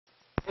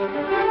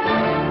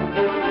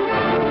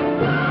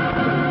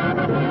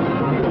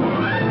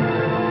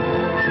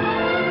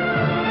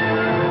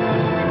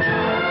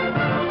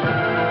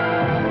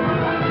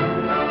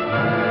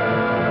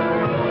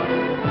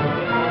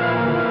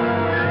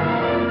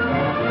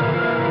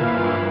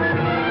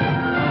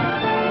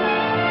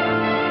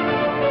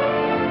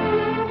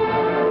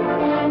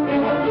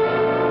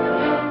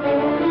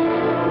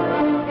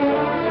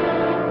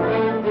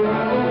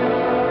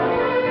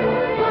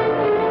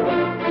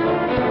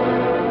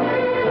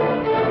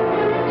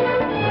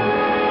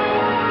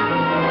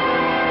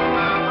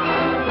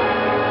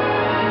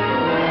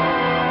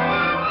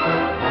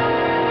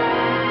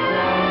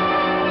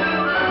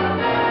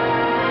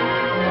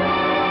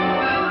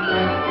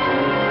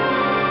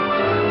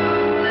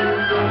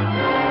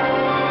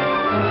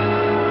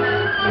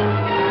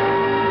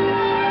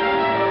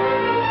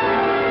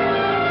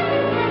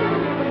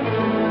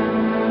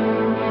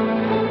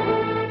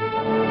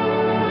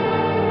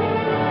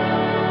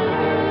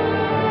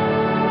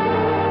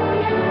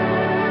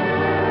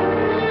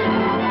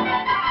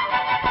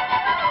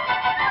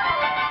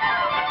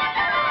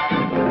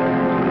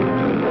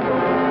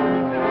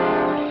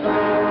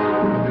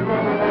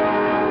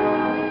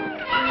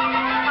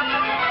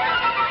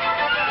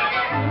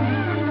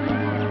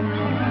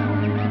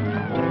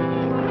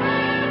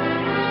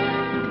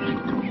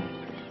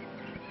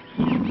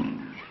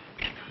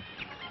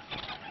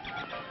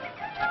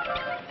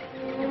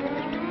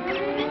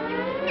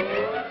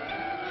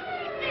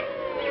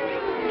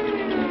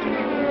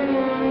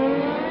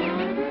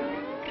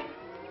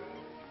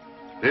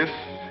This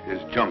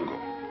is jungle,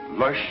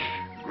 lush,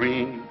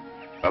 green,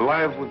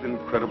 alive with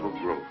incredible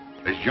growth,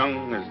 as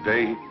young as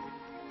day,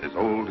 as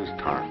old as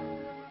time.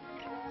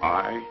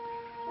 I,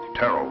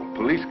 Terrell,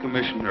 police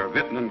commissioner of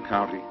Itnan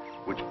County,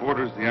 which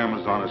borders the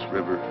Amazonas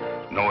River,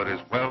 know it as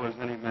well as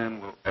any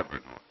man will ever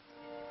know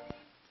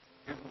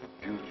it. Isn't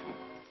it beautiful?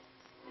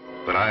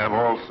 But I have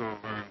also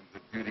learned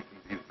that beauty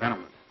can be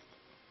venomous,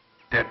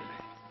 deadly,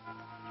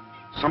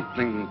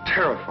 something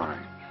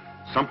terrifying.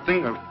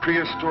 Something of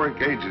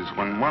prehistoric ages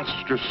when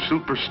monstrous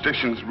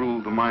superstitions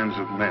ruled the minds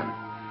of men.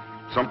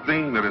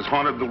 Something that has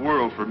haunted the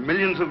world for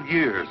millions of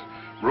years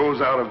rose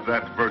out of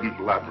that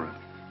verdant labyrinth.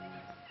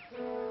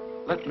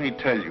 Let me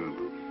tell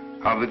you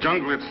how the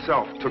jungle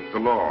itself took the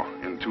law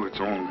into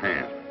its own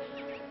hands.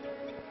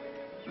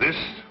 This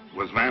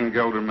was Van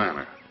Gelder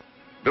Manor,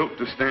 built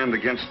to stand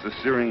against the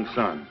searing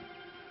sun,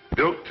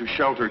 built to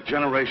shelter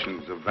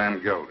generations of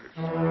Van Gelders.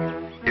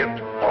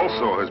 It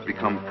also has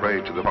become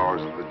prey to the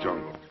powers of the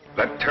jungle.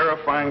 That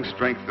terrifying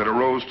strength that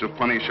arose to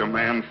punish a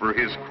man for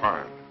his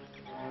crime.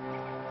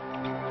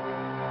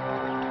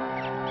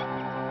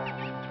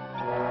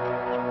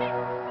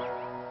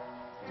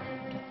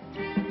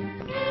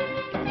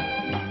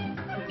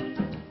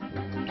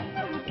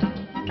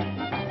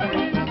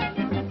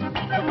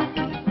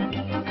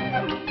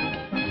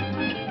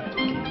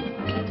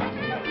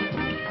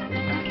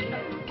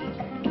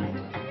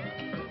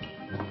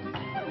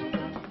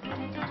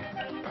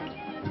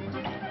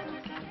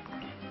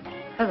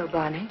 Hello,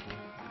 Barney.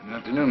 Good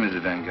afternoon,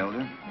 Mrs. Van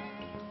Gelder.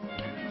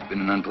 It's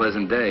been an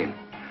unpleasant day.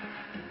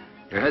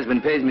 Your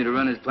husband pays me to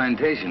run his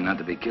plantation, not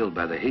to be killed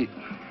by the heat.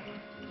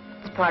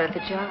 It's part of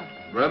the job.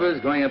 Rubber's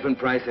going up in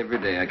price every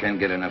day. I can't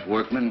get enough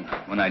workmen.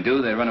 When I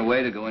do, they run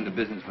away to go into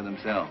business for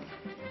themselves.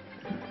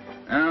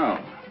 Oh,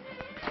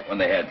 when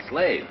they had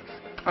slaves.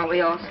 Aren't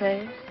we all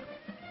slaves?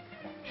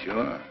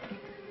 Sure.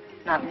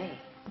 Not me.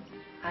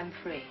 I'm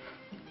free.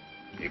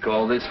 You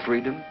call this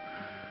freedom?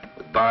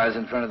 With bars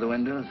in front of the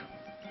windows?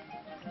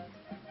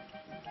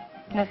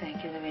 No,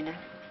 thank you, Lorena.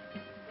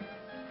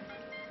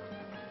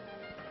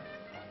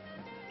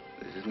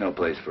 This is no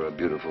place for a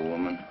beautiful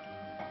woman.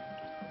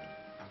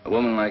 A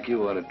woman like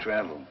you ought to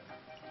travel,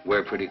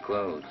 wear pretty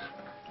clothes,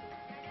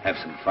 have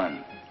some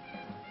fun.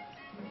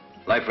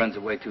 Life runs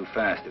away too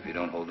fast if you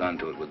don't hold on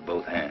to it with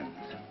both hands.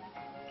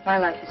 My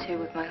life is here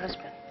with my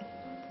husband.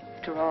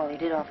 After all, he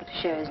did offer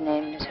to share his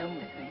name and his home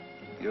with me.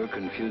 You're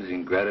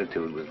confusing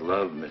gratitude with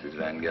love, Mrs.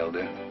 Van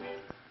Gelder.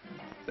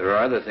 There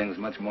are other things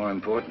much more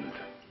important.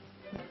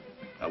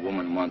 A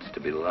woman wants to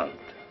be loved.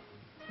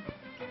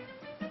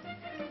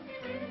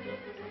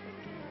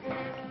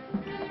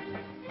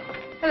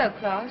 Hello,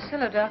 Klaus.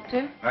 Hello,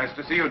 Doctor. Nice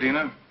to see you,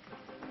 Dina.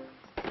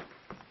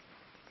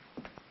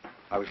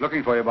 I was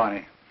looking for you,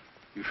 Barney.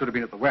 You should have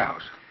been at the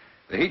warehouse.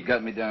 The heat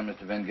got me down,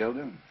 Mr. Van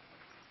Gelder.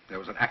 There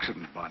was an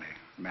accident, Barney.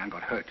 A man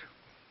got hurt.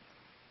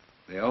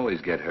 They always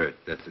get hurt.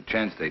 That's the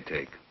chance they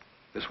take.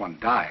 This one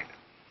died.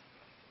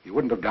 He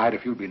wouldn't have died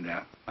if you'd been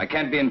there. I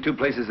can't be in two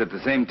places at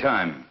the same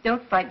time.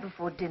 Don't fight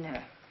before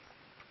dinner.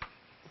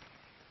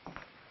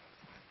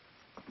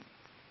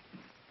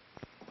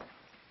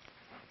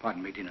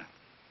 Pardon me, Dina.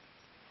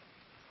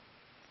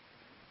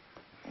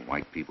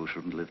 White people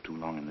shouldn't live too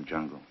long in the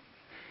jungle.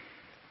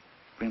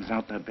 Brings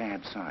out their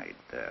bad side,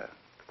 their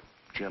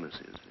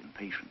jealousies,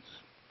 impatience.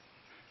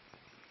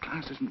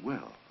 Klaus isn't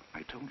well.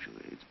 I told you,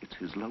 it's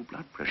his low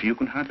blood pressure. You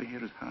can hardly hear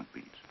his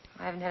heartbeats.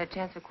 I haven't had a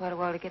chance for quite a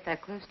while to get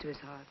that close to his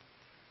heart.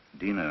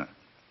 Dina,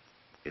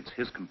 it's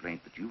his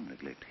complaint that you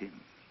neglect him.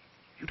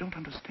 You don't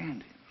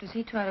understand him. Does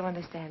he try to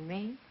understand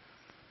me?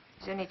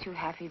 He's only too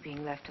happy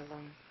being left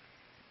alone.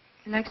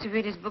 He likes to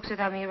read his books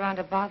without me around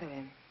to bother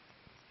him.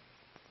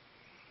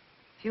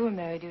 If you were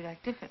married, you'd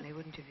act differently,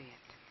 wouldn't you, Viet?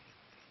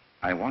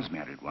 I was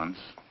married once.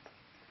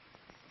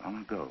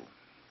 Long ago.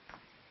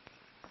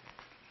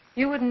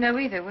 You wouldn't know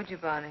either, would you,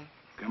 Barney?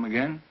 Come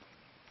again?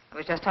 I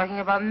was just talking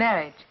about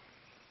marriage.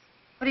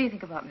 What do you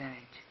think about marriage?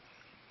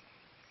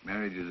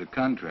 Marriage is a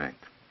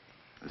contract.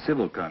 A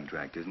civil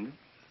contract, isn't it?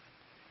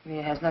 You mean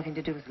it has nothing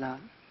to do with love?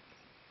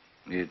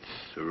 It's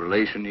a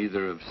relation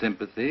either of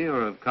sympathy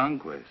or of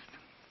conquest.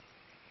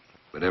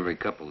 But every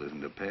couple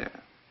isn't a pair.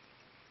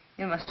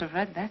 You must have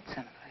read that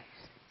someplace.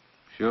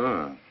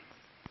 Sure.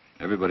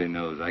 Everybody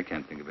knows I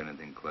can't think of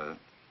anything clever.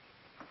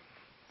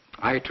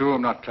 I, too,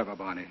 am not clever,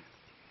 Barney.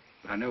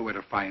 But I know where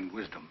to find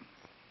wisdom.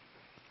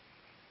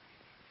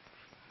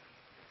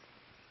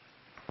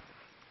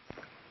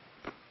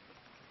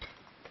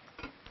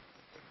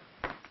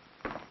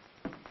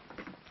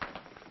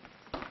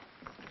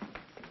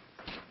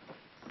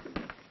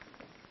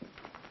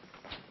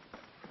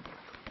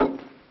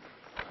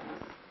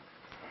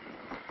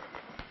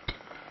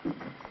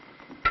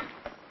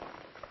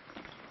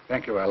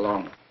 Thank you,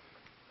 Along.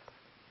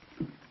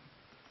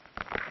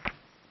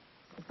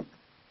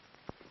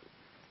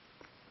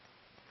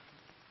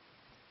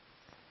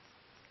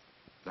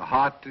 The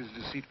heart is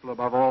deceitful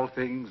above all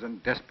things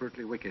and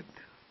desperately wicked.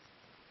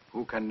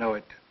 Who can know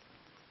it?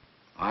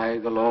 I,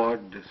 the Lord,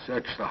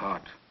 search the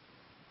heart.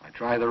 I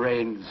try the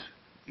reins,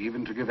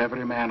 even to give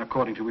every man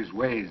according to his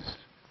ways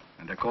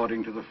and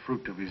according to the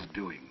fruit of his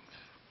doings.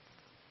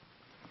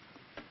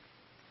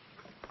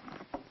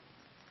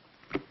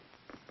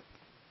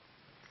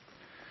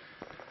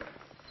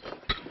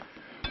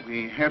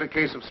 We had a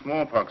case of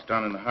smallpox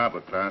down in the harbor,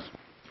 class.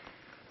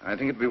 I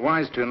think it'd be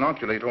wise to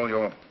inoculate all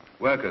your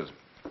workers.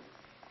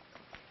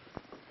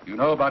 You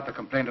know about the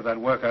complaint of that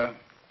worker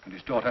and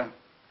his daughter?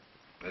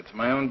 It's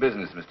my own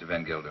business, Mr.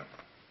 Van Gelder.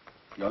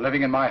 You're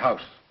living in my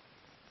house.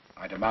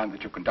 I demand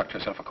that you conduct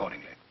yourself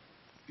accordingly.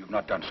 You've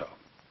not done so.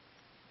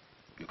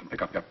 You can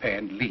pick up your pay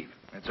and leave.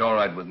 It's all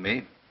right with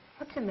me.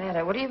 What's the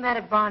matter? What are you mad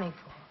at Barney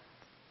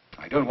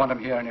for? I don't want him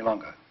here any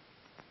longer.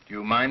 Do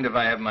you mind if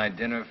I have my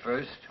dinner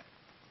first?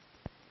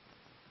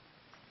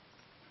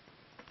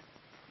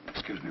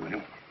 Excuse me, will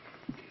you?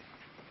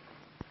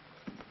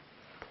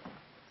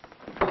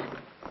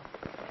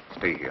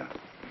 Stay here.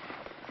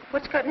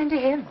 What's gotten into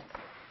him?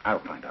 I'll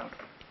find out.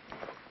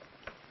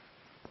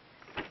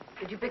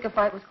 Did you pick a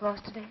fight with Claus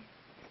today?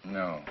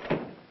 No.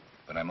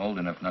 But I'm old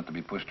enough not to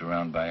be pushed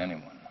around by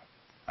anyone.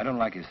 I don't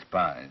like his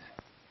spies.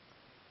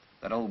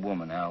 That old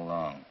woman, Al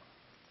Long.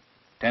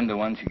 10 to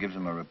 1, she gives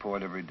him a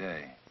report every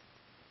day.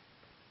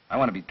 I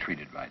want to be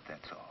treated right,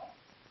 that's all.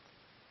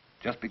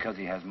 Just because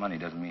he has money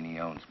doesn't mean he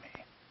owns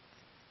me.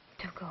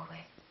 Don't go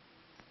away.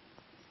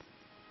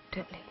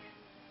 Don't leave.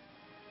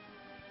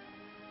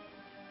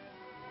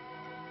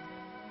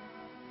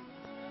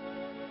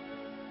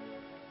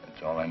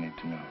 That's all I need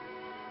to know.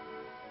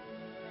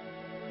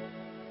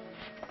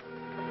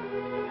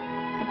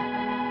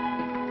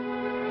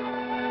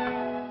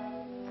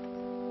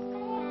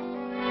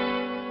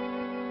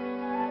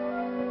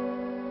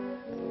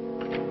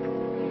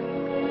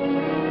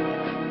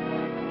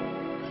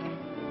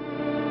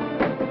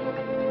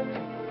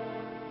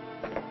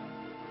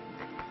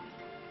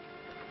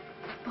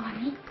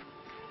 Barney,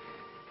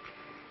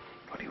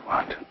 What do you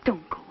want?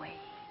 don't go away.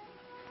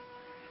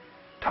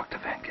 Talk to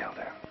Van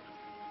Gelder.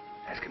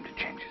 Ask him to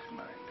change his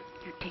mind.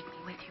 You take me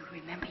with you.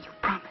 Remember, you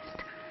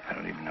promised. I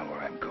don't even know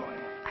where I'm going.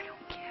 I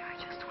don't care. I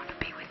just want to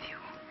be with you.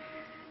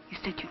 You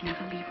said you'd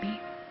never leave me.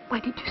 Why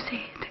did you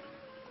say it?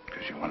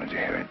 Because you wanted to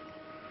hear it.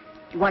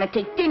 You want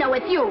to take dinner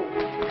with you.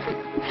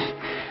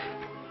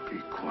 Be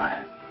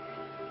quiet.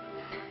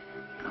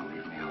 Now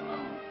leave me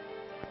alone.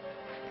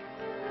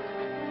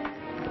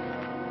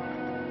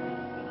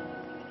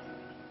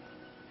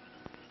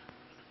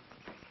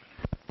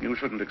 You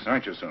shouldn't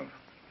excite yourself.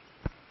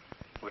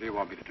 What do you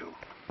want me to do?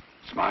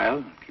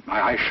 Smile? Keep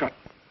my eyes shut?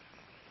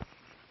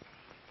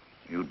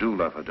 You do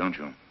love her, don't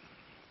you?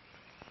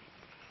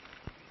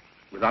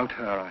 Without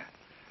her, I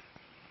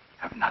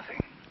have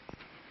nothing.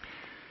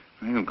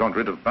 You got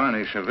rid of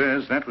Barney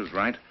Chavez, that was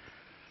right.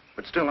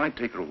 But still, I'd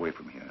take her away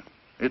from here.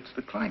 It's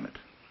the climate.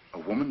 A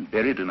woman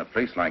buried in a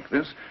place like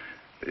this,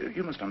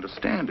 you must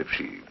understand if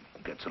she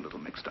gets a little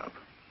mixed up.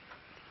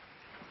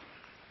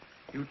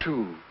 You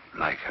too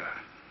like her,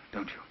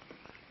 don't you?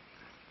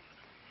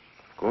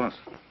 Of course.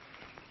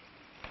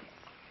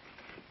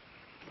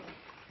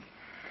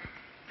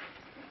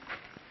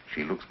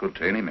 She looks good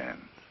to any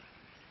man.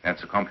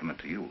 That's a compliment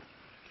to you.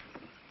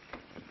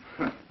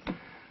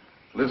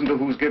 Listen to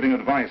who's giving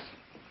advice.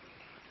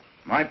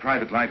 My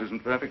private life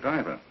isn't perfect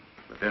either.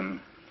 But then,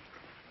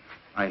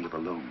 I live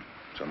alone,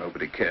 so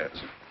nobody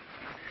cares.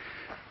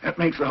 That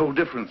makes the whole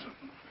difference.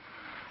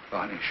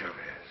 Barney Chavez.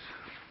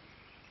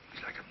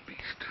 He's like a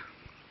beast.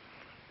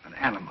 An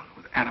animal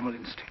with animal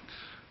instincts.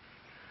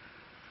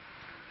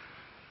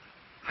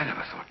 I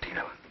never thought,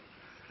 Tina,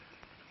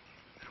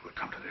 it would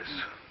come to this.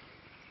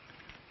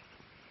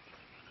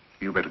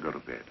 You better go to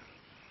bed.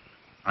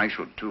 I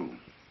should, too.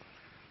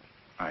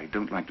 I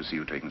don't like to see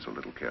you taking so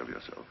little care of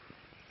yourself.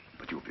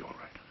 But you'll be all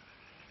right.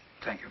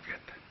 Thank you, Curt.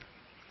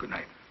 Good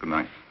night. Good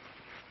night.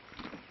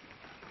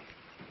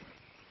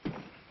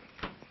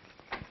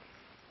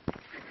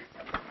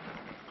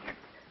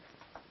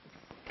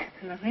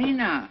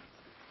 Marina.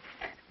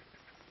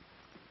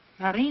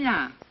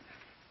 Marina,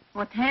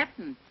 what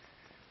happened?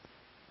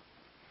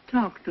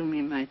 Talk to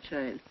me, my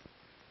child.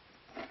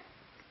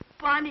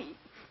 Barney,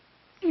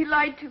 he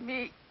lied to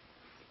me.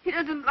 He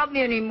doesn't love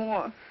me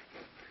anymore.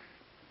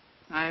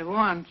 I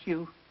want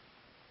you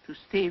to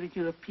stay with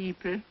your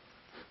people.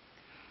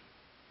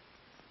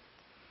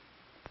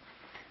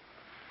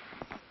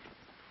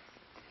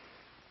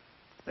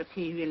 But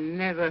he will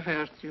never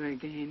hurt you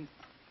again.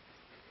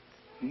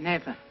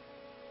 Never.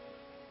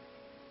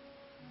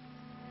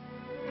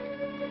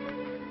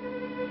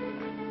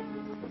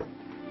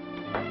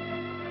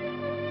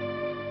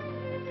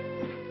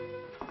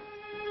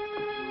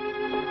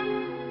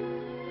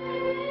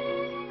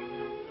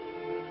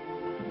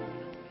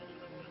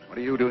 What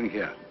are you doing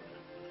here?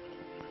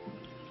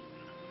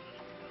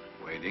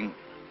 Waiting.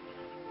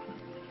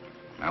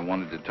 I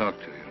wanted to talk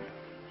to you.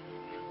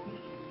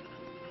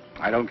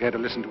 I don't care to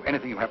listen to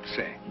anything you have to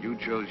say. You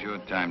chose your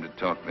time to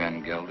talk,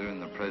 Van Gelder, in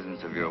the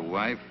presence of your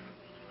wife,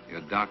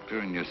 your doctor,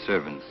 and your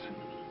servants.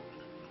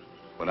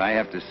 What I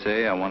have to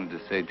say, I wanted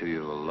to say to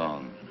you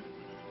alone.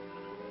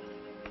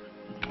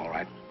 All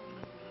right.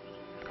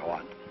 Go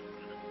on.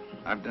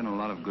 I've done a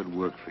lot of good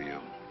work for you.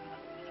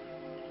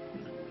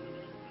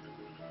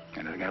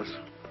 Anything else?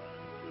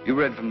 You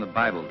read from the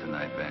Bible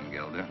tonight, Van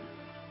Gelder.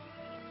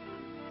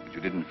 But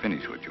you didn't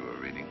finish what you were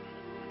reading.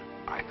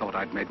 I thought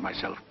I'd made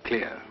myself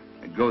clear.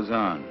 It goes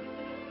on.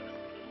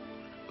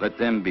 Let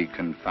them be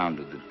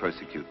confounded that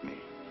persecute me.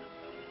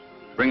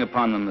 Bring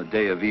upon them the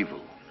day of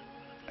evil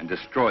and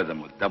destroy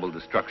them with double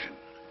destruction.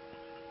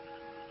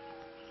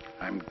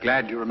 I'm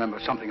glad you remember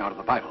something out of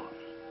the Bible.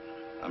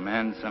 A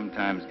man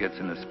sometimes gets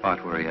in a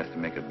spot where he has to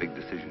make a big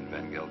decision,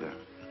 Van Gelder.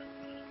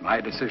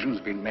 My decision's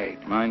been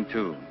made. Mine,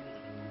 too.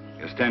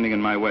 You're standing in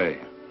my way.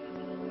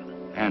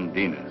 And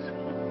Dina's.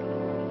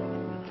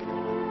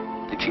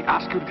 Did she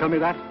ask you to tell me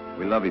that?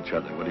 We love each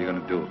other. What are you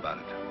going to do about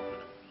it?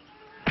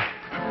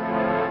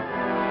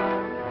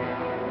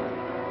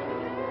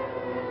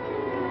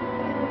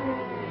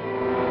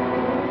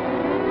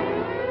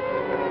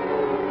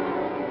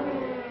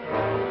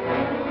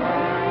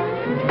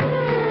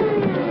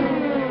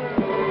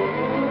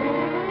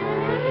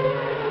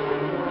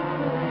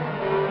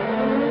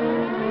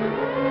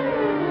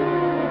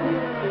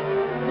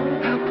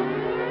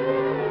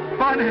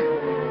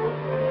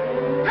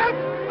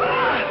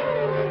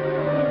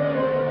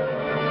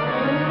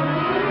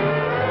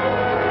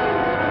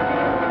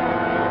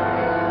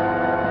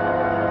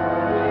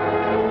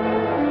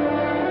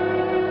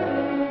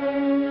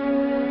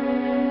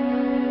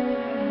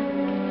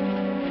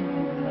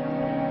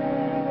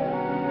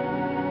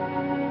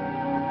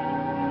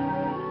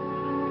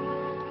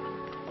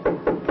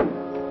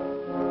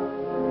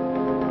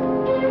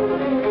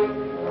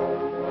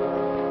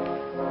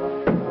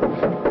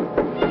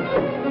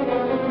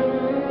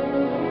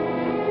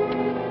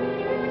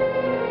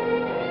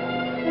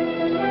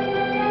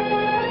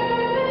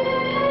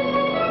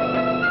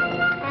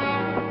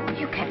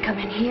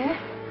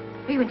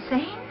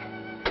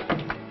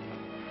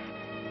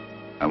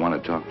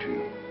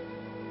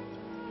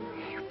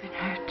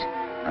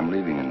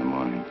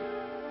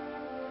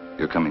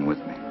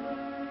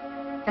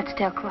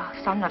 Tell Klaus.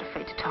 I'm not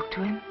afraid to talk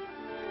to him.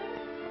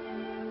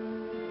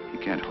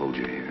 He can't hold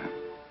you here.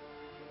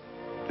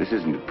 This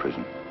isn't a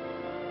prison.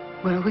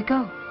 Where'll we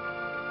go?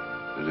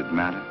 Does it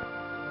matter?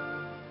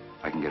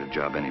 I can get a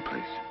job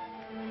anyplace.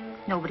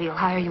 Nobody will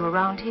hire you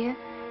around here.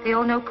 They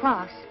all know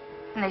Klaus.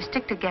 And they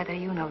stick together,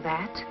 you know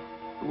that.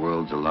 The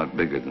world's a lot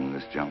bigger than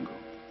this jungle.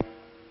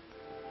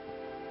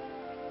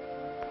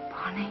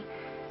 Barney,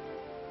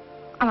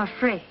 I'm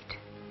afraid.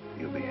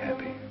 You'll be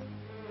happy.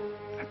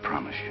 I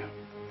promise you.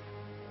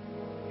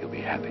 You'll be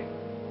happy.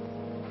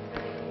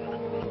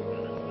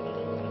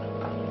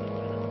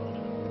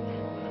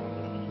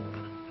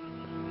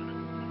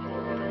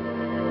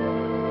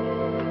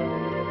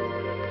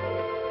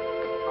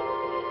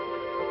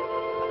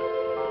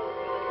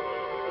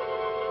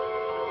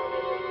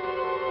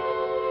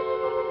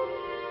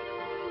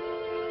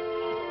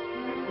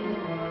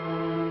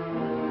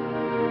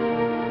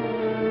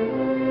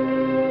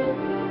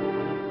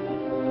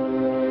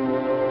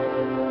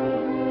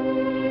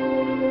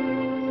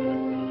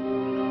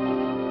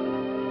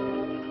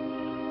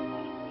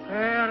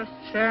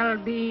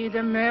 Be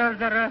the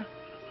murderer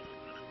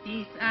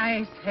these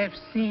eyes have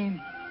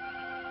seen.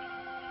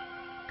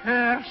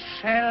 Curt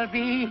shall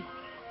be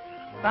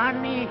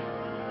Barney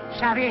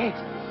Chavez.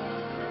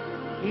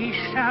 He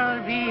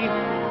shall be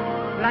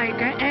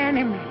like an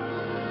enemy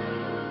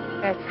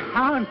that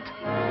hunt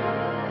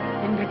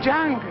in the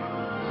jungle.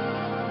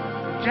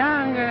 The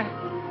jungle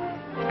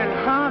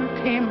shall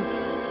hunt him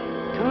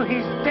to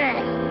his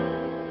death.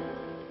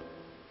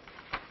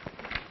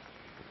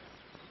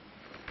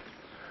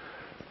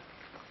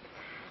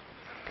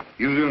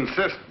 You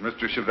insist,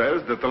 Mr.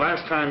 Chavez, that the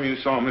last time you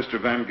saw Mr.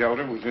 Van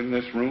Gelder was in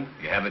this room?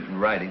 You have it in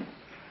writing.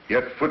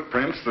 Yet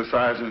footprints the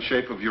size and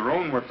shape of your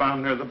own were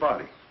found near the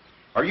body.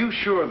 Are you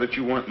sure that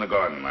you weren't in the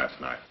garden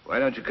last night? Why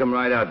don't you come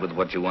right out with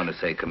what you want to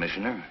say,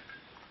 Commissioner?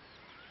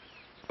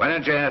 Why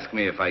don't you ask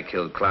me if I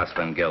killed Klaus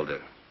Van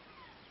Gelder?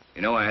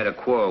 You know I had a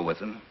quarrel with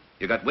him.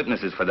 You got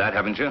witnesses for that,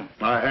 haven't you?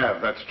 I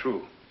have, that's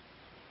true.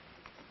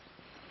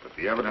 But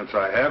the evidence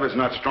I have is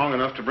not strong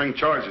enough to bring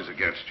charges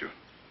against you.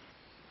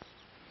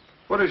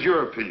 What is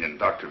your opinion,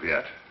 Dr.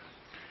 Viet?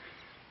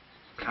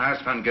 Klaus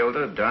Van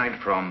Gelder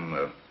died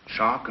from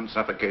shock and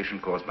suffocation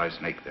caused by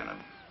snake venom.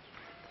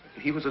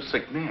 He was a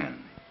sick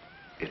man.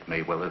 It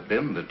may well have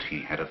been that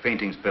he had a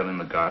fainting spell in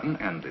the garden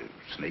and the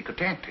snake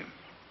attacked him.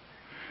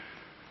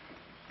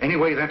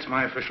 Anyway, that's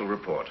my official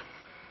report.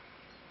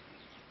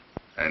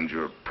 And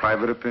your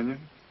private opinion?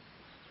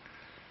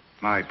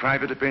 My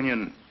private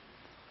opinion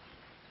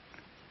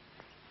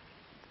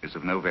is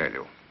of no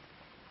value.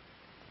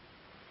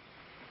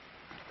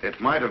 It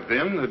might have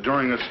been that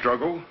during a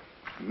struggle,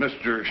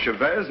 Mr.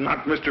 Chavez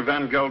knocked Mr.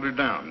 Van Gelder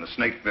down. The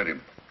snake bit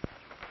him.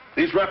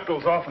 These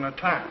reptiles often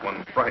attack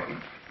when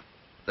frightened.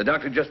 The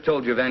doctor just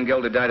told you Van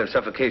Gelder died of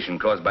suffocation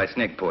caused by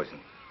snake poison.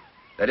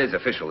 That is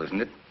official,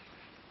 isn't it?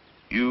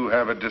 You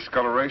have a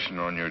discoloration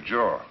on your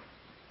jaw.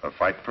 A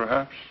fight,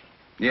 perhaps?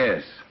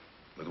 Yes,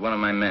 with one of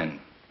my men.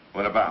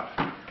 What about?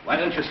 Why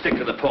don't you stick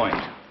to the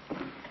point?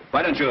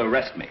 Why don't you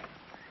arrest me?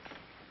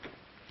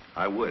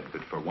 I would,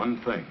 but for one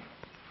thing.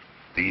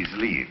 These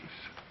leaves.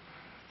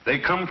 They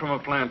come from a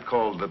plant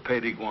called the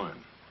Payton,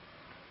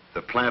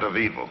 the plant of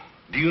evil.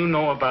 Do you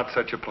know about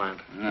such a plant?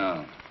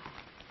 No.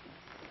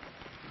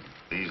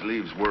 These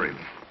leaves worry me.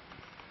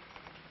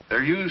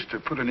 They're used to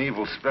put an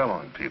evil spell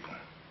on people.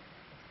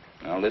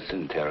 Now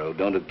listen, Taro,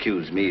 don't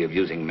accuse me of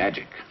using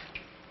magic.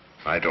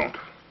 I don't.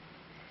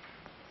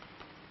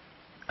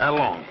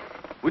 Along,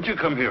 would you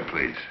come here,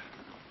 please?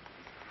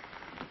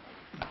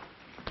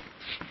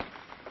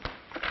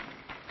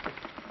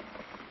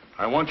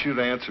 I want you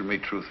to answer me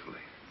truthfully.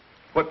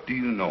 What do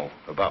you know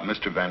about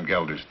Mr. Van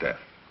Gelder's death?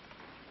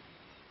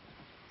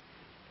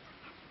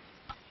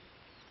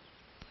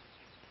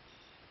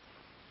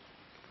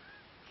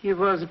 He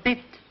was bit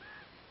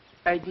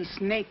by the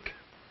snake.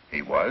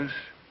 He was?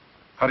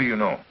 How do you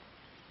know?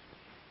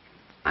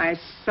 I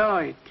saw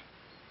it.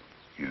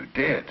 You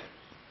did?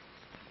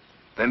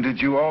 Then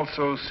did you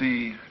also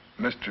see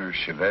Mr.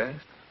 Chavez?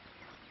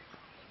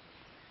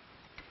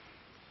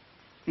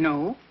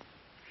 No.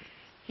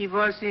 He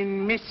was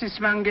in Mrs.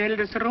 Van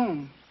Gelder's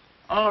room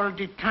all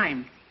the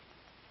time.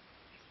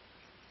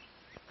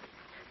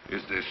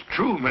 Is this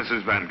true,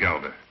 Mrs. Van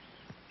Gelder?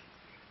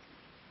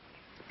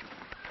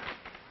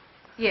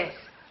 Yes.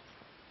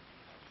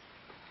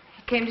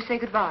 He came to say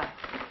goodbye.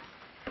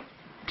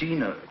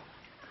 Dina.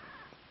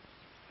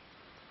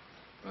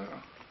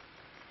 Well,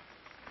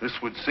 this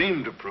would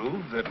seem to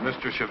prove that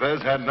Mr.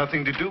 Chavez had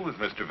nothing to do with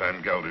Mr.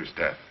 Van Gelder's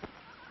death.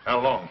 How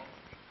long?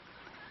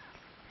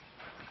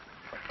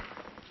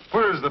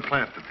 Where is the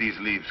plant that these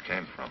leaves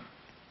came from?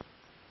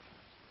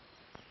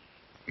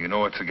 You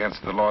know it's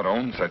against the law to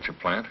own such a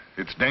plant.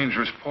 It's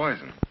dangerous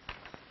poison.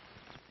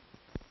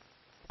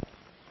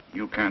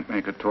 You can't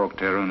make her talk,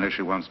 Tara, unless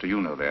she wants to. You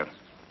know that.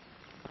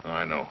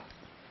 I know.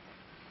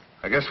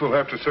 I guess we'll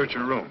have to search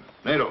her room.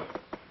 Nato,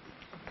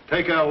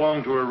 take Al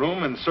along to her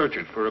room and search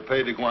it for a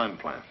Payton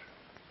plant.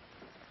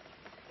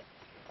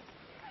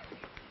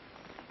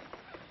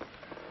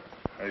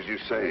 As you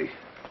say,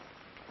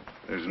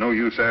 there's no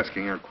use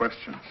asking her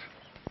questions.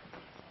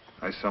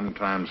 I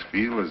sometimes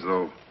feel as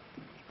though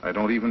I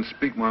don't even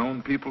speak my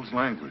own people's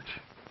language.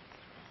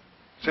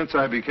 Since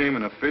I became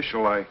an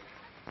official, I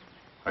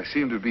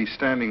seem to be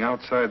standing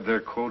outside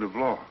their code of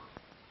law.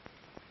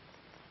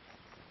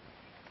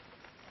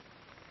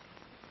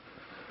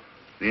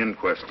 The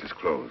inquest is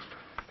closed.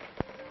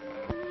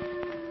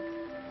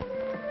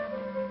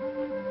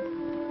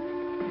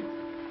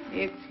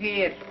 It's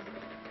here,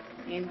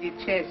 in the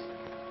chest.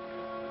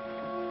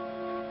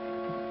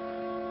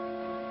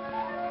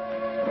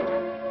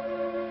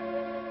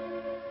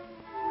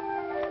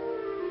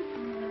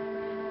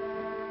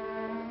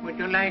 Would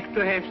you like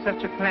to have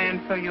such a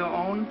plan for your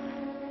own?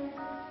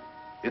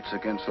 It's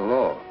against the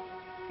law.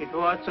 It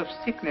wards off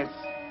sickness,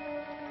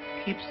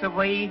 keeps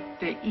away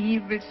the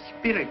evil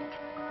spirit,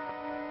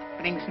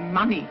 brings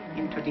money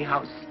into the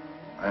house.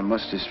 I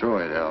must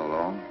destroy it, Al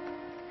Long.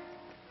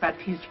 But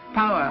his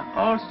power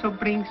also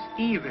brings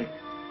evil.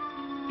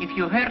 If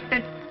you hurt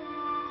it,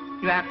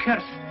 you are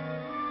cursed.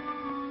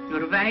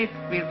 Your wife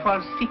will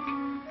fall sick.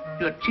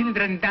 Your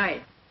children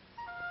die.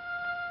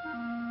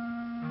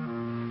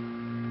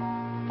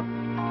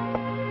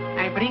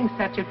 I bring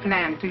such a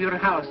plan to your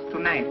house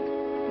tonight.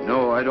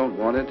 No, I don't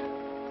want it.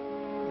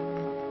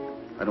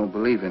 I don't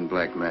believe in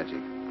black magic.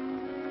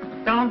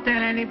 Don't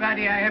tell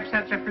anybody I have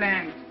such a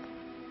plan.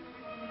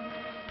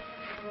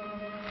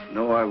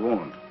 No, I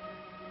won't.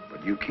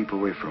 But you keep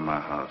away from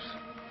my house.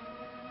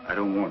 I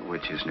don't want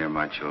witches near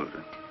my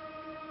children.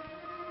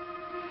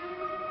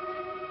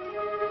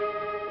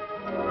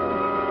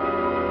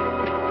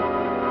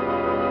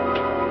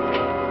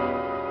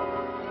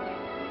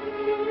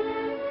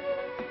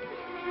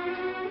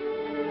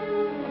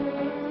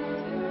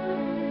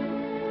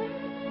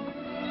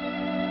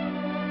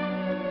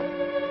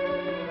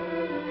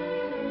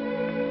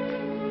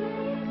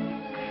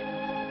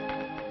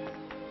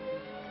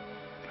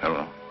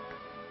 Hello.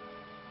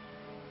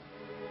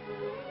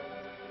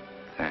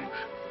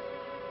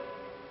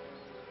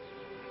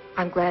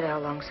 I'm glad Al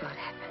Long saw it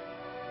happen.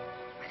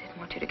 I didn't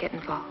want you to get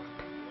involved.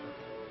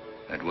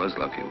 That was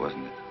lucky,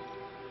 wasn't it?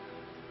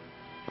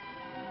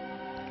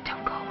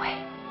 Don't go away.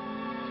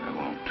 I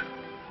won't.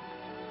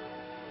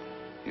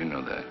 You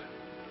know that.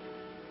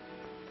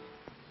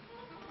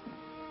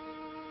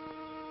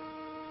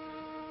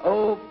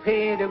 Oh,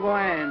 Payton,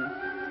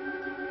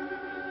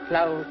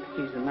 cloud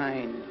his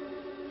mind,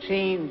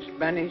 change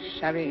banish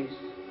Chavez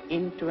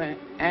into an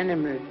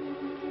animal.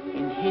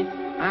 In his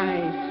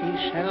eyes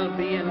he shall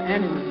be an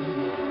animal.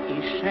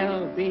 He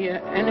shall be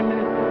an animal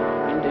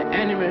in the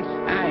animal's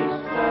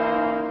eyes.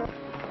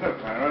 Hello,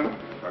 Tara.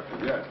 Dr.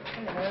 Jett.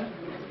 Hello.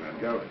 Van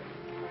Gelder.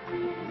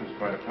 It's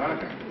quite a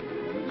party.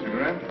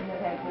 Cigarette?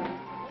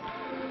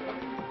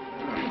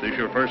 Is this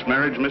your first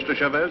marriage, Mr.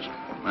 Chavez?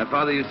 My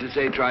father used to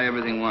say, try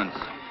everything once.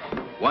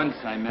 Once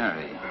I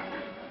marry,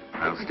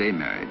 I'll stay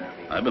married.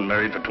 I've been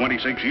married for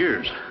 26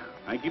 years.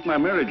 I keep my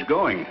marriage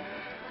going.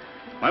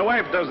 My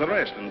wife does the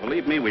rest, and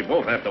believe me, we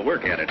both have to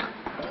work at it.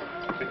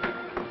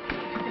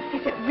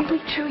 Is it really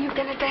true you've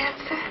been a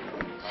dancer?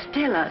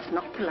 Stella is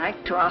not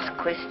polite to ask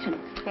questions.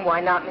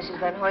 Why not, Mrs.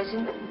 Van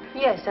Huysen?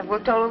 Yes, I've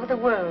worked all over the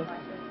world.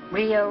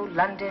 Rio,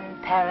 London,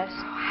 Paris.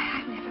 Oh,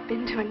 I've never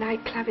been to a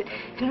nightclub.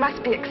 It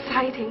must be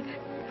exciting.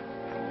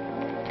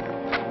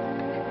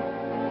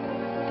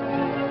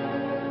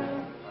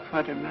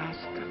 For the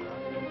master.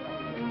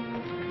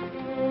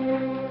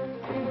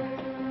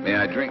 May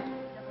I drink?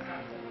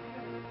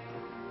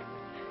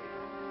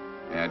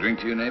 May I drink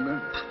to you,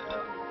 neighbor?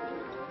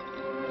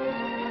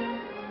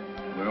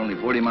 We're only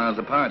 40 miles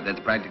apart. That's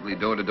practically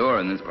door to door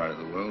in this part of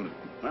the world.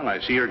 Well, I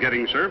see you're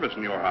getting service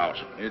in your house.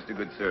 Here's to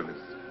good service.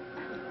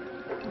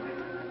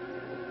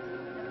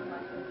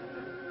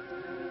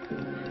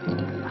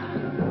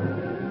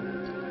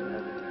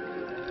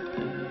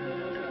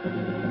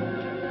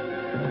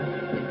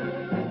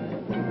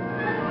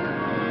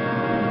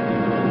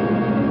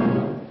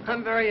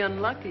 I'm very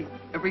unlucky.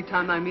 Every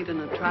time I meet an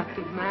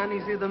attractive man,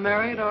 he's either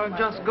married or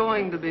just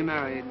going to be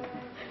married.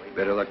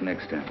 Better luck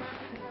next time.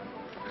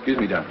 Excuse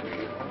me, doctor.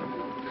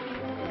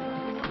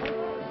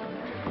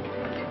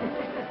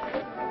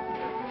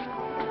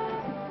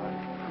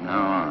 From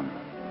now on,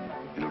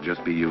 it'll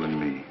just be you and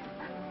me.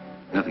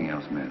 Nothing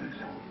else matters.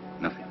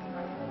 Nothing.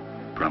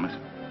 Promise?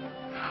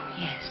 Oh,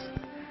 yes,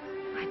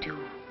 I do.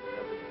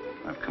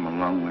 I've come a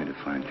long way to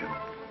find you.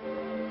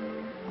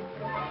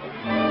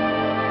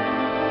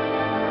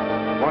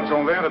 What's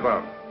all that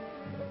about?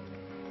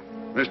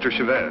 Mr.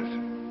 Chavez,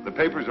 the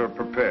papers are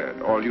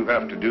prepared. All you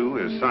have to do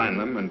is sign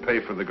them and pay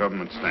for the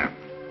government stamp.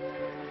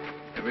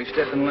 Every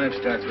step in life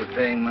starts with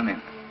paying money.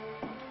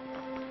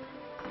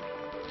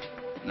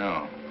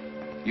 No,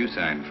 you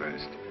sign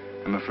first.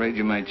 I'm afraid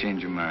you might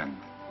change your mind.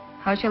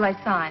 How shall I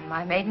sign?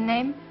 My maiden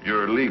name?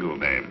 Your legal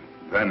name,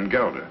 Van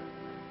Gelder.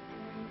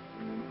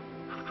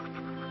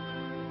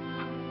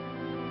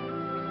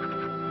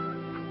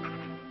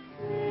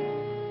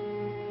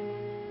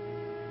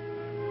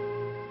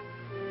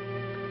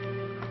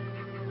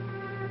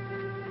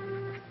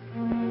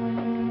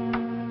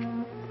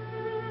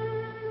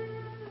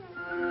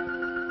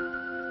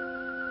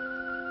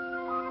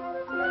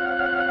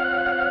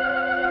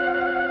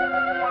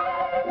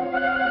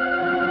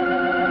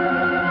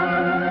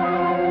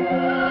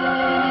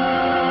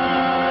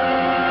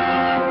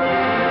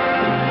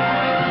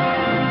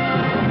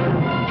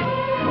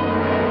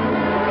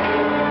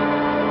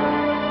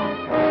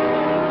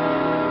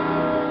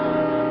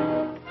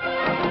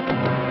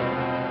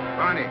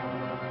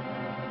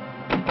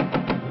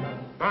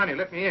 Barney,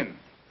 let me in.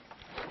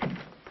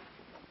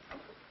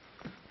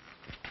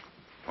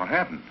 What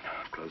happened?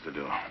 Close the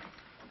door.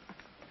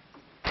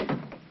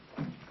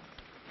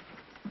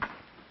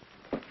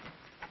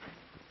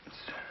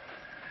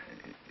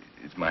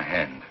 It's my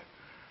hand.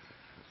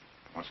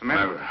 What's the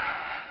matter?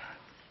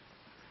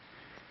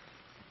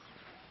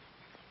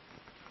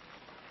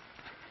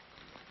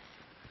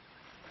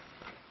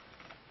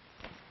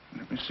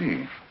 Let me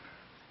see.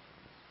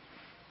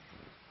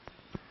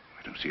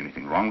 I don't see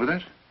anything wrong with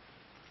it.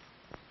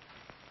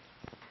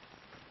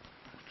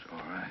 It's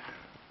all right.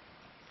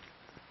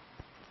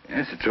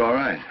 Yes, it's all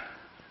right.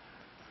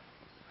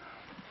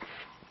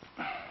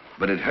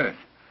 But it hurt.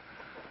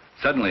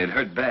 Suddenly, it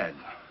hurt bad.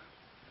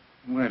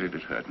 Where did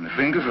it hurt? In the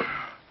fingers or...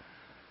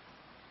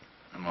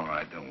 I'm all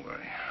right, don't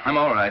worry. I'm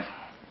all right.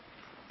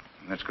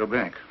 Let's go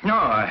back.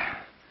 No,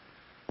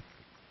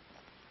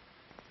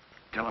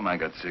 Tell him I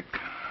got sick.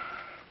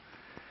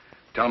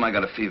 Tell him I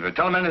got a fever.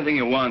 Tell him anything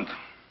you want.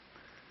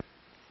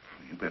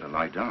 You better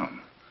lie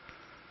down.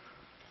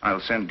 I'll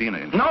send Dina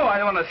in. No, I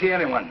don't want to see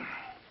anyone.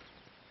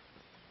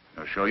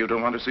 You're sure you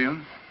don't want to see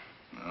him?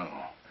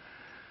 No.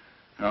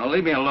 No,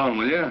 leave me alone,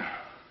 will you?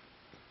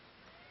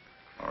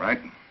 All right.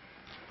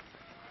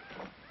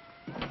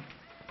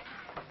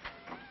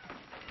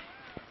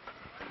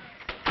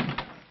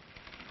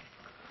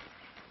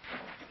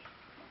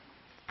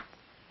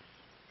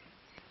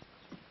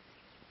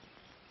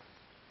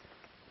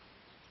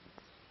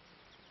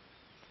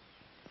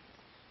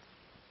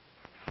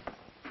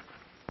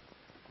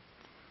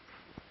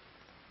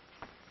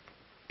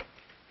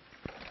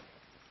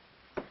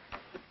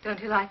 Don't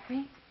you like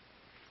me?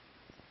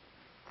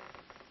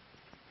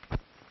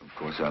 Of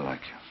course I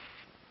like you.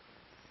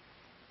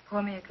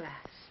 Pour me a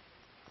glass.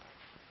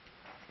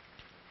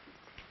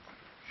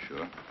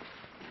 Sure.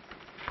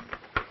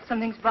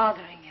 Something's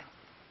bothering you.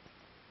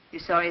 You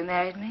sorry you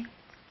married me?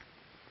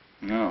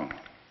 No.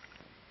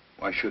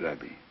 Why should I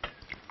be?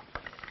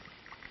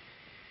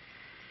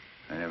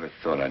 I never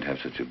thought I'd have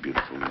such a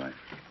beautiful life.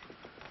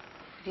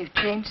 But you've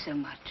changed so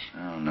much.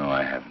 Oh, no,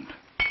 I haven't.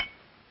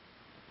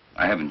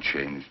 I haven't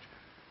changed.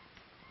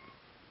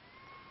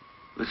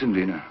 Listen,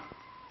 Dina.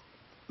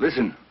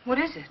 Listen. What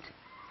is it?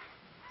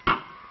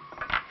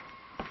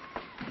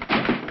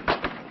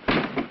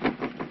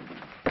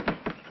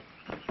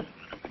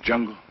 The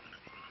jungle.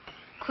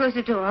 Close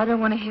the door. I don't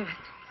want to hear it.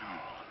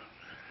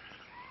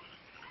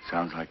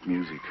 Sounds like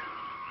music.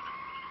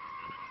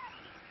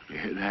 You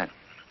hear that?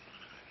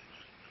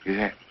 You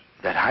hear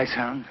that high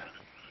sound?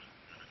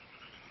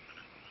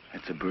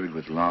 That's a bird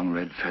with long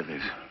red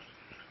feathers.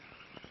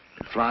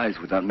 It flies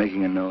without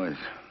making a noise.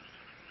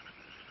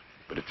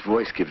 But its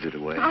voice gives it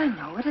away. I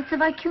know it. It's the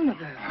vicuna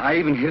bird. I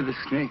even hear the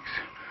snakes.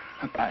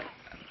 I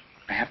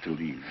have to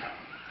leave.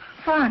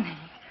 Barney,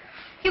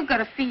 you've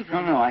got a fever.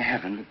 No, I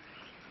haven't.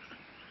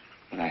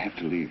 But I have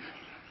to leave.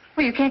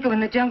 Well, you can't go in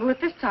the jungle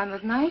at this time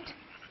of night.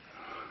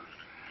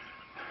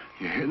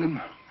 You hear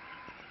them?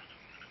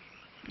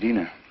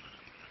 Dina.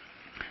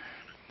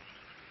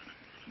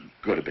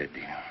 Go to bed,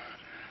 Dina.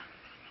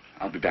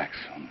 I'll be back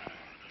soon.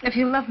 If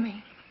you love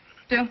me,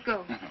 don't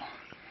go. No.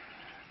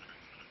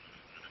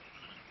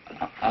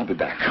 I'll be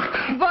back.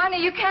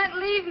 Barney, you can't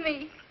leave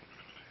me.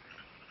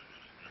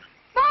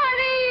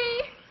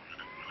 Barney!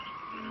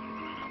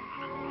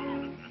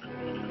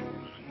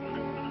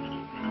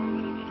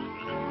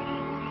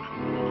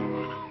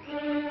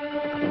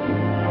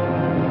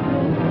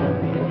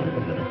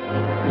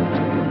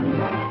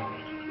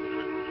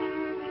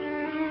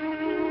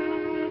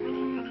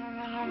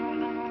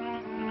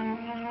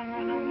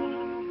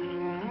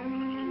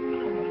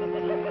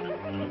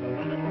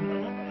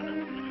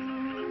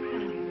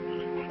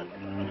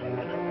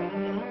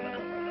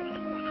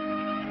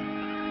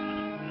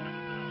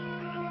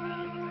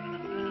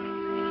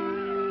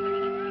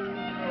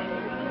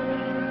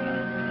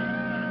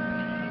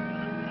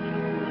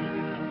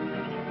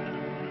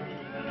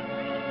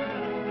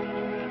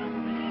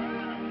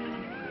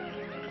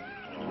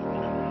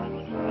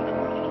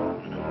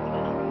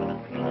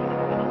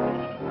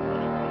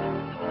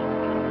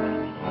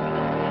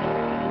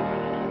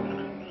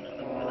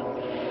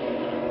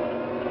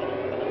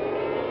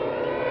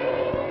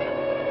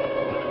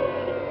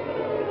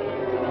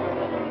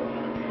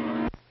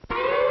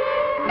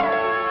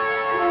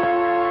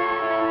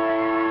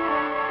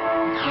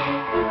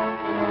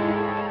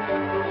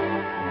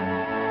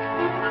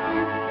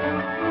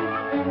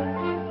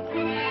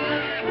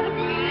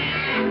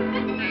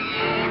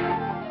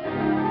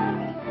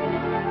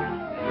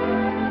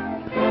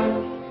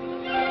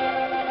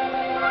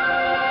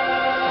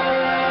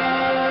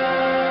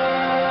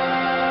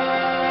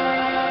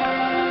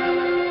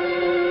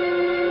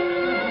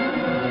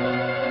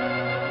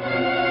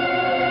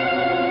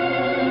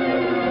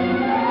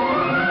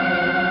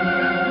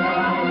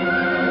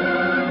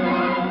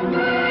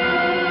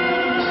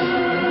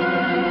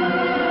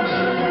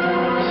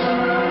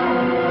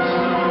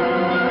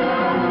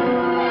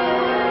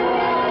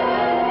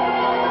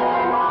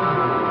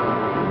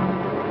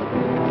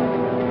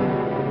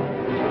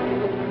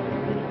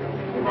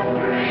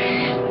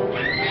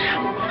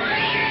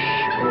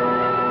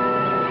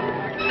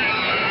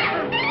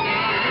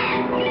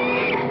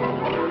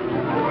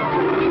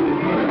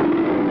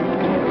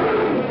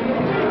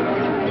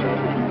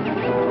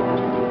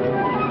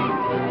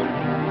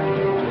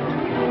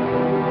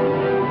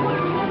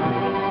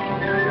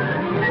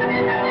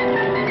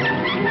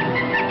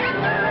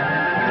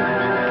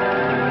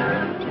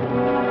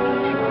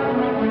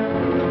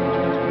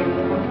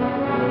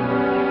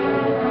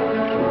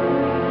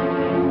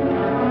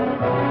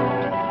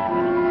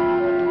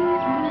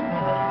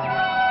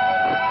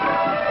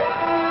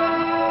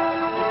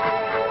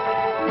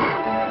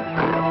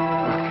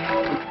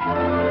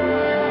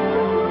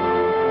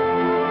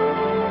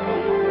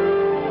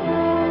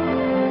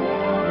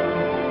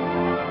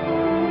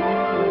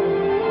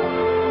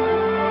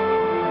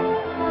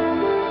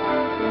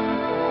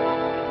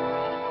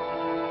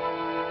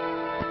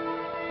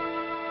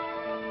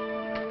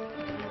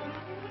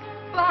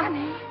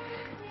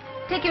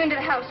 Take him into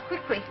the house,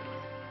 quickly.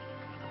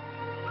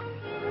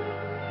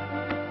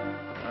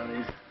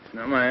 It's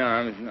not my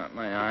arm, it's not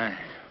my eye.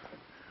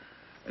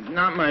 It's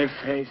not my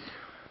face.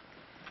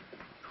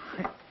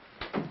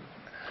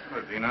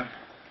 Hello, Dina.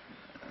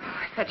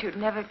 I thought you'd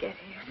never get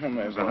here. Oh,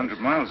 my It's 100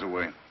 miles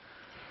away.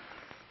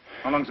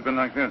 How long's it been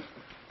like this?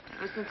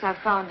 Ever since I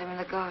found him in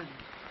the garden.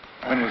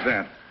 When was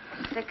that?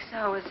 6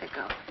 hours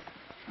ago.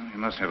 Well, you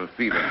must have a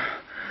fever.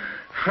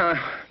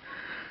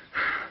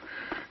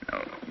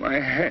 No, my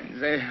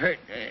hands, they hurt.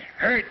 They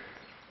hurt.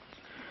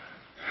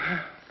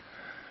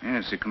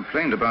 Yes, he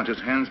complained about his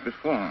hands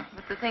before.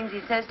 But the things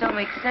he says don't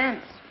make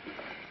sense.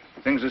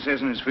 Things he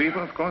says in his fever?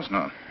 Of course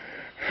not.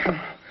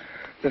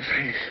 The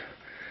face.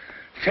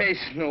 Face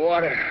in the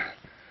water.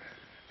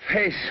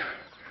 Face.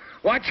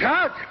 Watch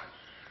out!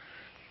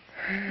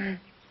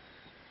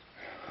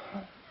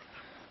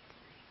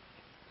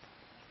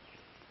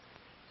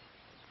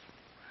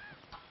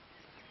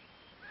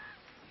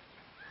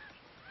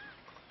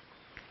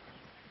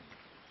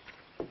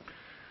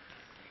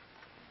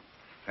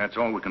 That's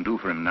all we can do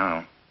for him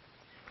now.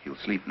 He'll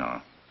sleep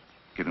now.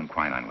 Give him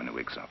quinine when he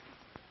wakes up.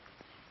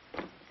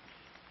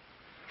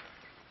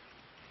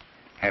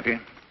 Happy?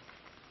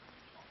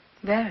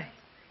 Very.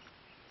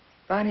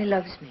 Barney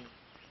loves me.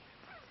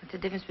 That's the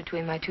difference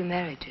between my 2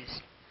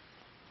 marriages.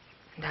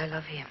 And I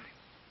love him.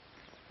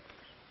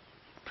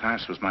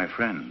 Class was my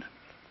friend.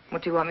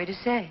 What do you want me to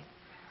say?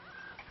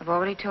 I've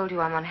already told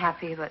you I'm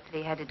unhappy, but that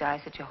he had to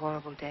die such a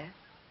horrible death.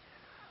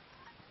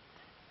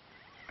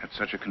 At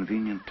such a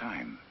convenient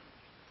time.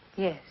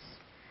 Yes,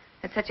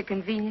 at such a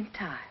convenient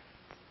time.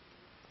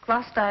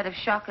 Klaus died of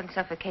shock and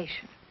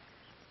suffocation.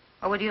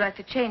 Or would you like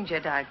to change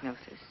your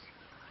diagnosis?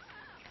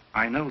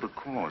 I know the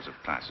cause of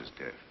Klaas's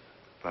death,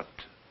 but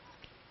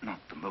not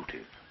the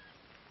motive.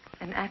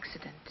 An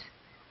accident.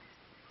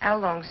 Al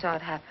Long saw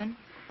it happen.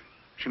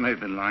 She may have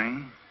been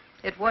lying.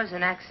 It was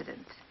an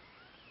accident.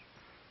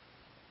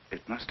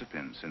 It must have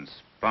been,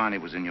 since Barney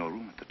was in your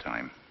room at the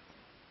time.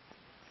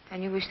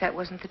 And you wish that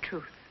wasn't the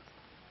truth?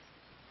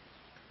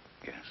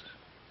 Yes.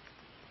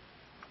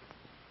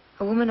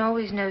 A woman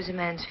always knows a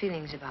man's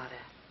feelings about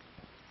her.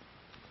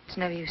 It's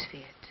no use,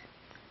 Viet.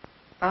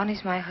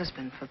 Barney's my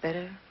husband, for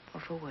better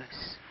or for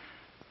worse.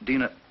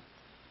 Dina,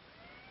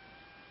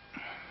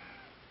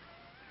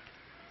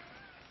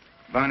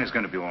 Barney's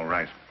going to be all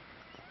right.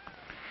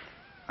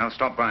 I'll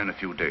stop by in a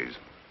few days.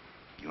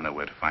 You know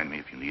where to find me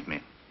if you need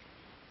me.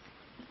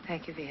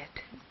 Thank you, Viet.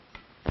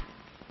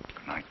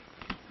 Good night.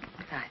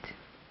 Good night.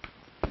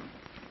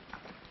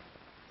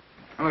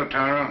 Hello,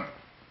 Tara.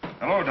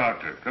 Hello,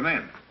 Doctor. Come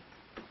in.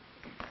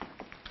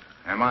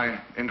 Am I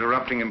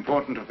interrupting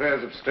important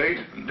affairs of state?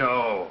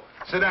 No.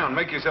 Sit down.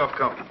 Make yourself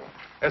comfortable.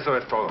 Eso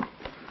es todo.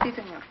 Sí,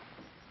 señor.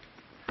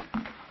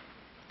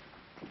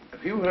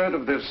 Have you heard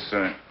of this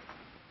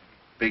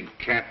big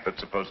cat that's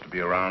supposed to be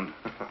around?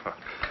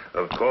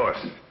 Of course.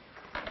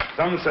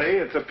 Some say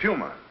it's a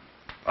puma.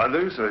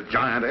 Others a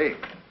giant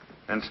ape.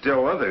 And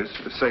still others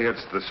say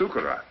it's the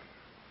sukarat.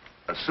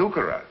 A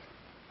sukarat?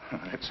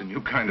 That's a new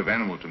kind of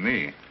animal to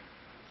me.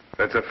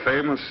 That's a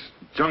famous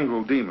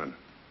jungle demon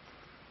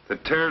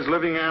that tears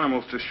living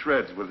animals to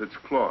shreds with its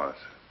claws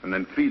and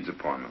then feeds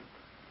upon them.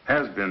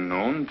 Has been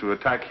known to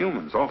attack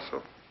humans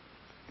also.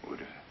 Well,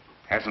 it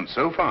hasn't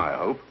so far, I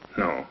hope.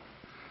 No,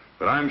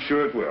 but I'm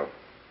sure it will.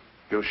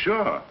 You're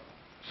sure?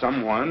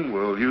 Someone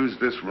will use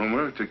this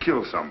rumor to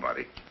kill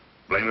somebody.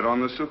 Blame it on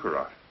the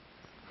sukarat.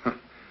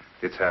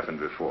 It's happened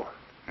before.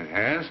 It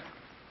has?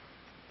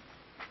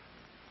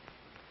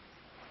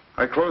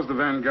 I closed the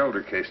Van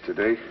Gelder case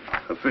today,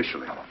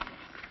 officially.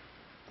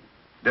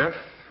 Death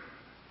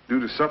due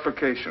to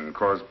suffocation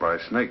caused by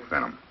snake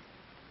venom.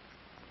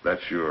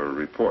 That's your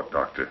report,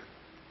 Doctor.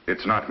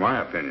 It's not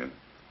my opinion.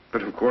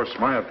 But of course,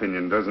 my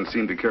opinion doesn't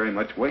seem to carry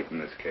much weight in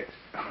this case.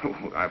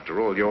 After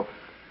all, you're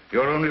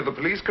only the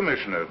police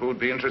commissioner. Who would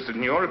be interested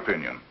in your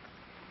opinion?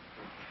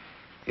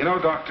 You know,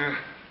 Doctor,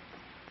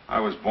 I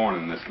was born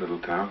in this little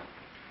town.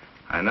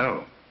 I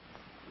know.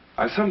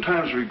 I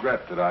sometimes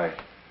regret that I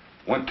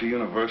went to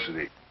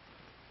university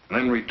and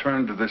then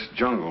returned to this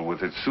jungle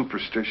with its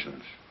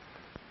superstitions.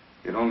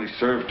 It only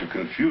served to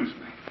confuse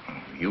me.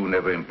 You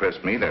never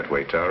impressed me that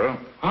way, Taro.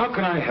 How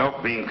can I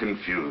help being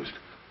confused?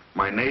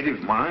 My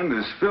native mind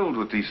is filled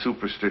with these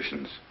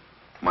superstitions.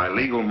 My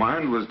legal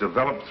mind was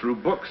developed through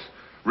books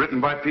written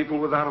by people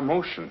without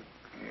emotion.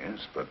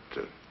 Yes, but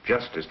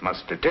justice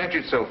must detach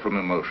itself from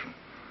emotion.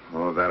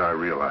 Oh, that I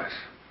realize.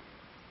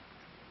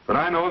 But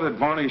I know that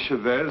Barney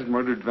Chavez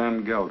murdered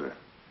Van Gelder.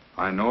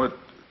 I know it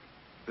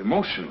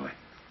emotionally.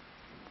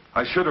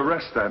 I should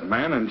arrest that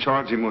man and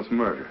charge him with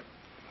murder.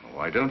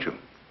 Why don't you?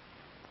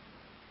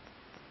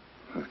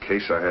 The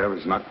case I have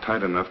is not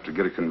tight enough to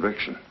get a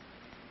conviction.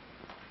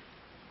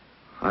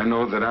 I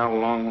know that Al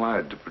Long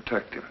lied to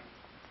protect him.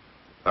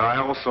 I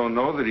also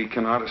know that he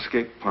cannot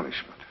escape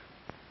punishment.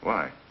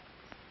 Why?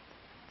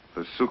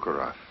 The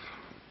Sukarat.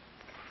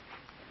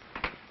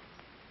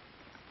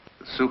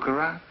 The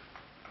Sukarat?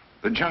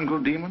 The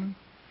jungle demon?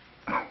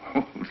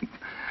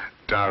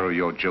 Taro,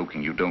 you're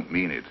joking. You don't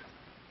mean it.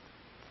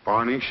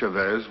 Barney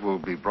Chavez will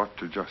be brought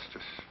to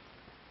justice.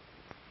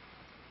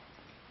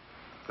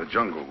 The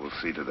jungle will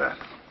see to that.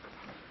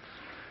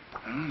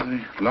 Well,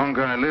 the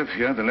longer I live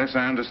here, the less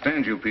I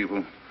understand you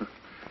people.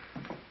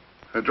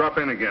 Drop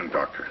in again,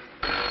 Doctor.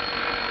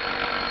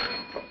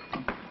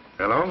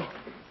 Hello?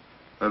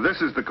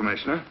 This is the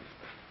commissioner.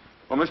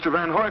 Oh, Mr.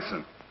 Van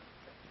Huysen.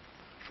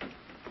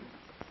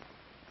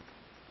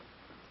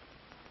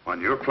 On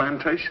your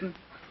plantation?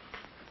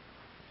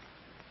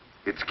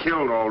 It's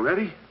killed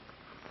already?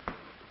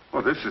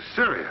 Oh, this is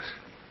serious.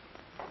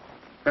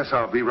 Yes,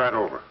 I'll be right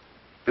over.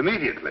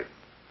 Immediately.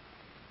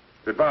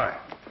 Goodbye.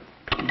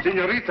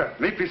 Senorita,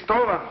 mi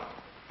pistola.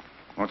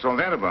 What's all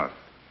that about?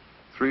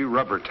 3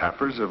 rubber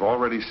tappers have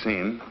already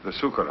seen the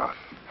Sukarat.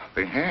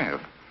 They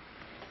have?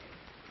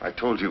 I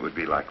told you it would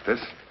be like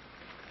this.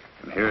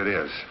 And here it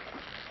is.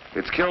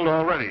 It's killed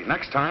already.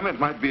 Next time, it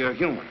might be a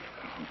human.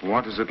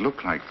 What does it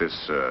look like,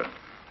 this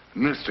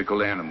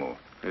mystical animal?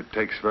 It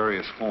takes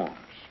various forms.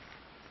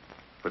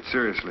 But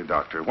seriously,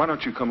 Doctor, why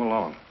don't you come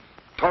along?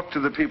 Talk to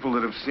the people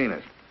that have seen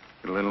it.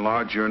 It'll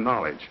enlarge your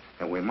knowledge,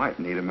 and we might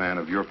need a man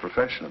of your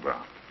profession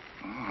about.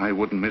 Oh, I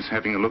wouldn't miss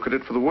having a look at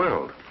it for the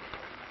world.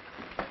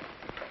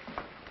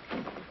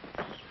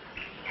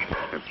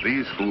 If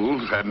these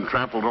fools hadn't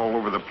trampled all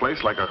over the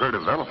place like a herd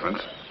of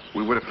elephants,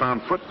 we would have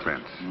found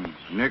footprints.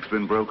 Neck's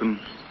been broken,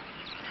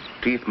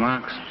 teeth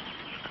marks,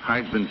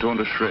 hide's been torn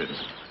to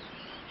shreds.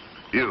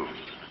 You,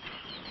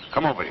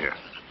 come over here.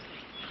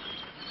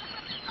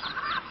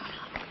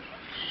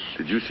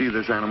 Did you see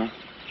this animal?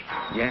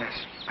 Yes,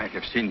 I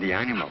have seen the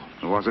animal.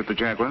 Was it the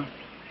jaguar?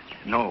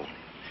 No.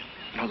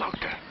 No,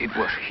 Doctor. It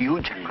was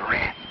huge and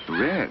red.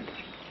 Red?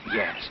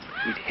 Yes.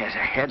 It has a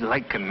head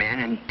like a man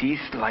and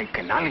teeth like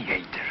an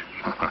alligator.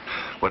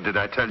 What did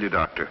I tell you,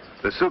 Doctor?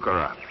 The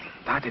sukara.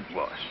 That it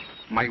was.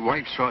 My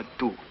wife saw it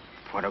too.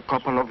 For a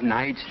couple of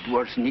nights, it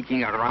was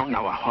sneaking around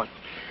our hut.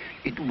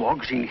 It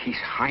walks in his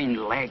hind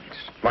legs.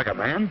 Like a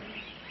man?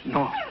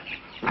 No,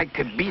 like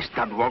a beast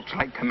that walks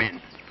like a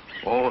man.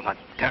 Oh, that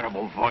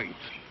terrible voice.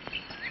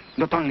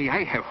 Not only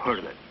I have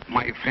heard it,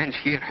 my friends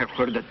here have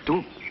heard it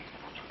too.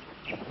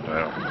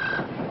 Well,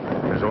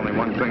 there's only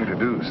one thing to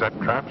do. Set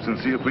traps and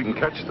see if we can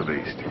catch the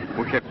beast.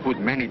 We have put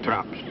many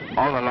traps,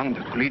 all along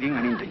the clearing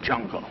and in the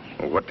jungle.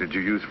 Well, what did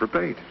you use for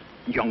bait?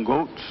 Young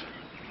goats.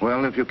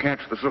 Well, if you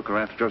catch the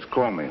sukarat, just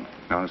call me.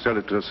 I'll sell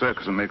it to a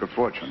circus and make a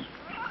fortune.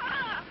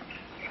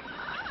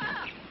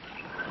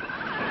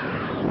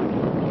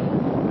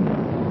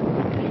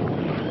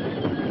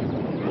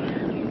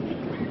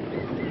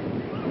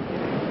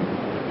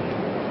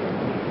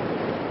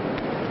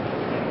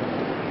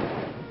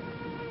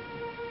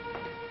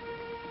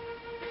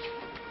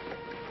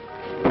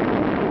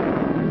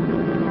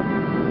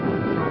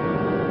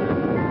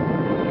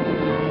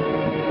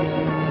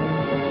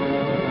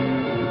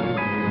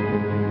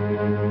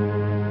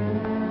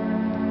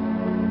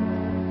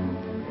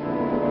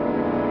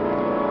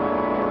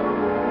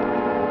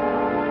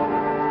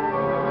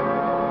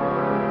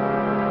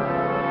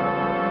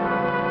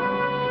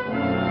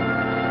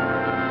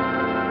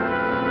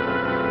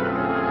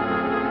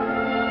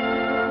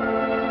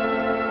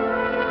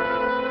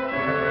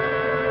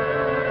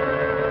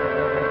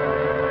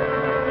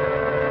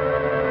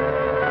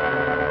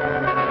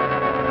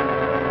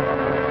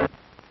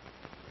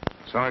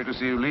 Sorry to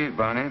see you leave,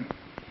 Barney.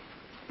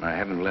 I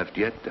haven't left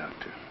yet,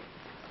 Doctor.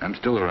 I'm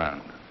still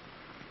around.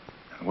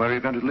 Where are you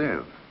going to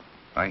live?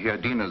 I hear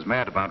Dina's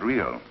mad about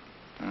Rio.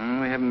 We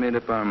haven't made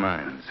up our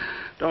minds.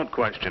 Don't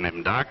question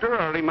him, Doctor,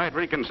 or he might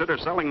reconsider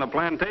selling the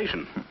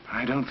plantation.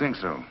 I don't think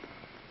so.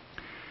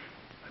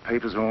 The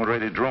papers are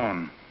already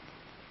drawn.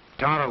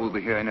 Tara will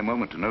be here any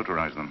moment to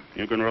notarize them.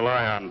 You can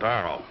rely on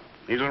Taro.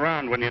 He's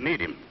around when you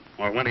need him,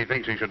 or when he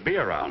thinks he should be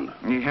around.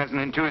 He has an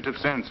intuitive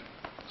sense.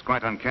 It's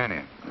quite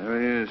uncanny.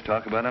 There he is.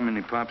 Talk about him and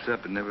he pops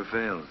up. It never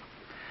fails.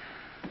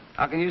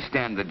 How can you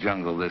stand the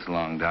jungle this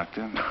long,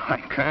 Doctor?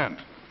 I can't.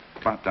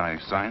 But I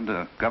signed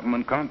a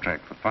government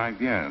contract for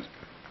 5 years.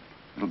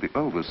 It'll be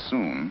over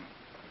soon.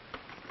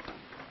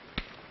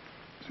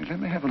 See, let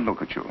me have a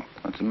look at you.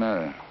 What's the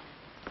matter?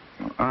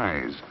 Your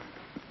eyes,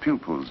 the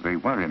pupils, they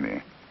worry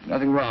me.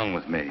 Nothing wrong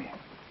with me.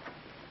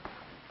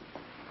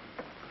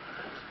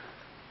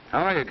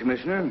 How are you,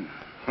 Commissioner?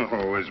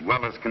 Oh, as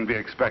well as can be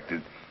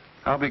expected.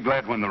 I'll be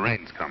glad when the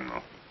rains come,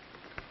 though.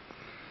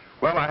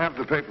 Well, I have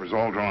the papers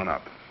all drawn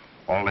up.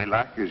 All they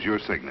lack is your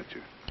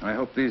signature. I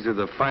hope these are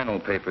the final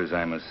papers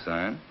I must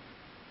sign.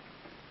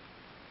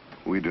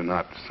 We do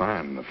not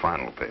sign the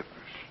final papers.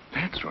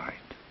 That's right.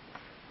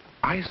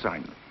 I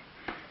sign them.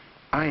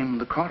 I'm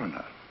the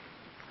coroner.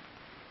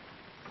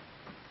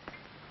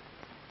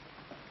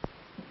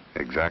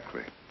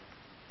 Exactly.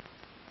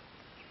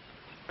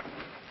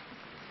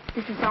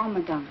 This is all,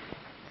 madame.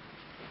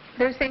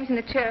 Those things in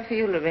the chair are for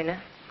you,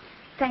 Lorena.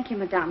 Thank you,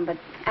 madame, but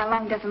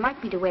Alain doesn't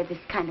like me to wear this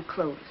kind of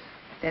clothes.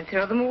 Then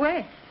throw them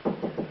away.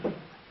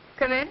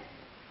 Come in.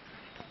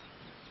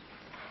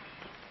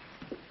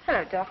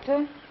 Hello,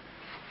 Doctor.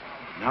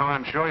 Now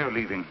I'm sure you're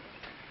leaving.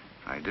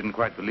 I didn't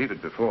quite believe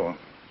it before.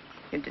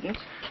 You didn't?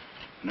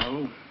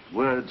 No,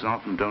 words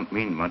often don't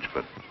mean much,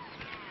 but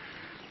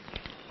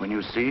when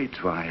you see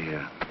it,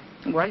 why,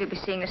 Well, you'll be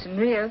seeing us in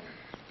Rio.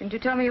 Didn't you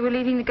tell me you were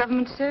leaving the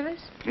government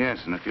service?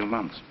 yes, in a few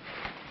months.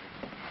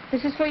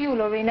 This is for you,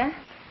 Lorena.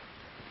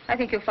 I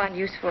think you'll find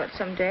use for it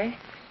someday.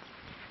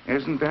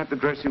 Isn't that the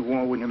dress you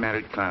wore when you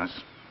married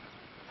Klaus?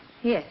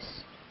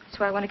 Yes. That's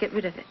why I want to get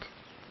rid of it.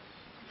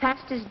 The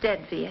past is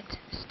dead, Viet.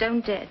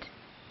 Stone dead.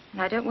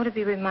 And I don't want to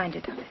be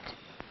reminded of it.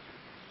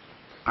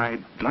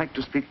 I'd like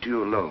to speak to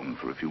you alone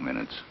for a few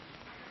minutes.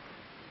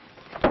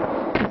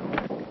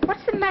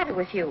 What's the matter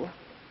with you?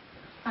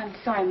 I'm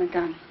sorry,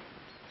 madame.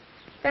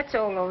 That's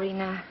all,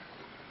 Lorena.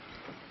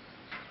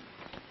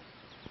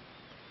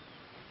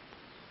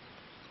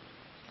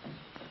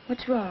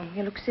 What's wrong?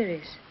 You look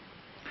serious.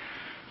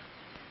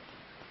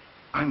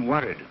 I'm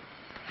worried.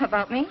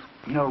 About me?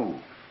 No.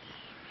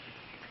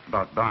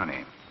 About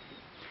Barney.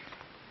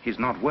 He's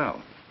not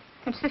well.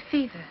 It's the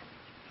fever.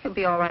 He'll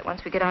be all right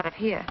once we get out of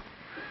here.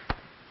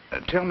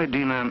 Tell me,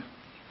 Dina,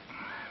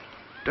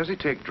 does he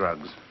take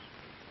drugs?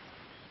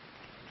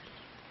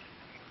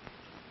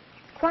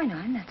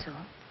 Quinine, that's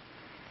all.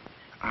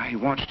 I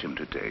watched him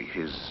today.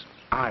 His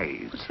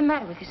eyes. What's the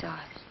matter with his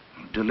eyes?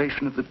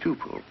 Dilation of the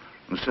pupil.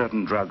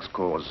 Certain drugs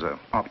cause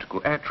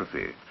optical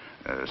atrophy,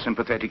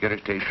 sympathetic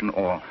irritation,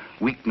 or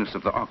weakness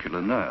of the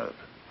ocular nerve.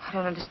 I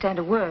don't understand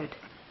a word.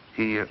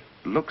 He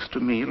looks to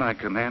me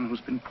like a man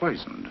who's been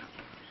poisoned.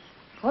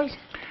 Poison?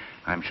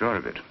 I'm sure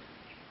of it.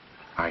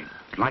 I'd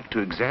like to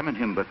examine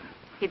him, but...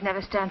 He'd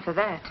never stand for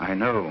that. I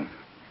know.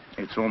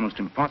 It's almost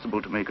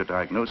impossible to make a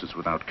diagnosis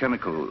without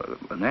chemical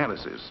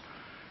analysis.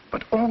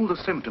 But all the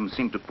symptoms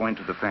seem to point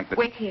to the fact that...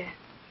 Wait here.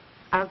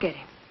 I'll get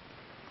him.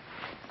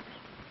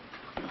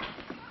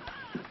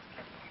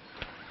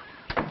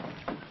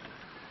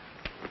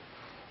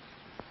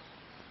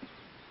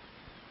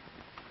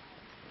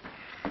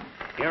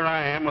 Here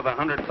I am with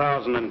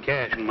 $100,000 in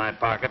cash in my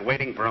pocket,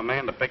 waiting for a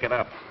man to pick it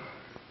up.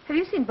 Have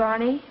you seen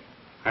Barney?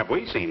 Have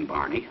we seen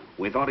Barney?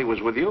 We thought he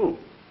was with you.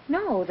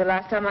 No, the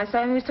last time I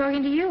saw him, he was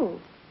talking to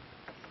you.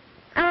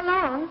 How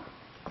long?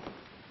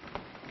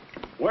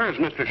 Where's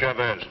Mr.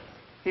 Chavez?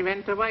 He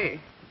went away.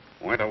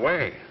 Went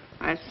away.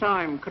 I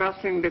saw him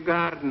crossing the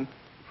garden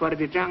for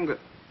the jungle.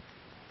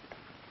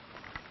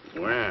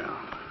 Well,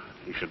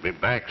 he should be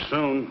back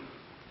soon.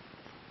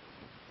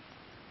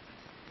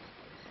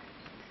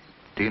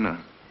 Tina.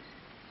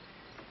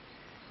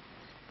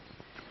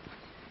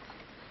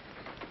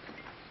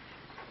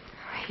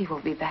 He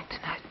won't be back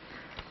tonight.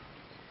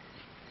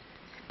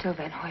 Tell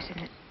Van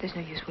Huysen there's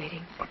no use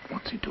waiting. But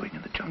what's he doing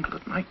in the jungle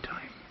at night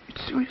time?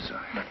 It's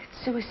suicide. But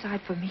it's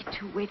suicide for me,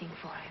 too, waiting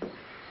for him.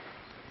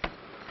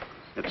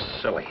 It's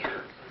silly.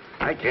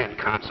 I can't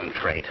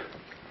concentrate.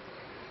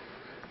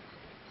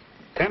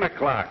 10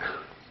 o'clock.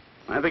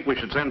 I think we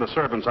should send the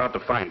servants out to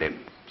find him.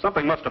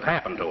 Something must have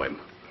happened to him.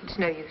 It's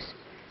no use.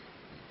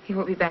 He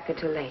won't be back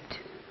until late.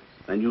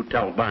 Then you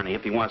tell Barney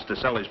if he wants to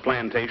sell his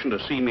plantation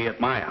to see me at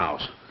my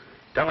house.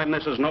 Tell him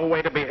this is no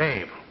way to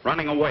behave,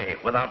 running away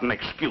without an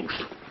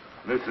excuse.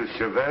 Mrs.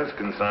 Chavez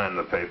can sign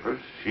the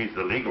papers. She's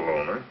the legal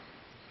owner.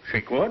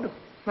 She could?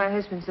 My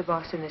husband's the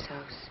boss in this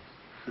house.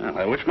 Well,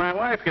 I wish my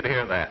wife could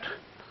hear that.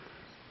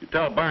 You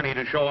tell Barney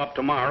to show up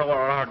tomorrow or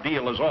our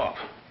deal is off.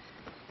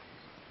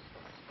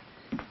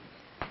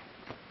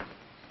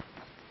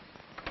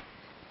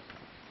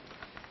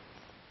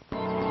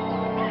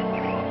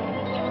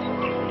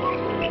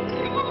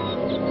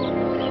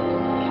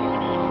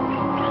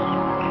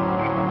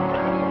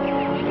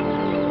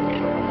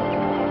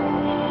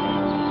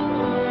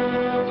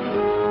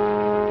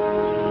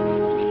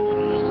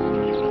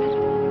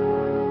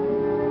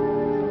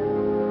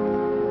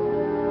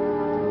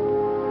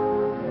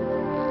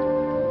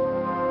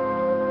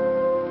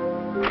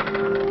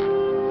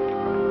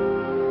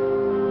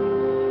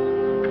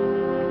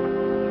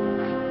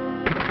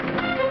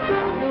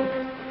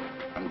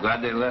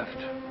 They left.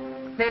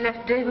 They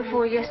left day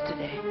before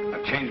yesterday.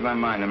 I've changed my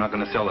mind. I'm not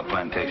going to sell the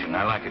plantation.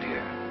 I like it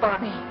here.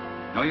 Barney.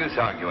 No use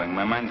arguing.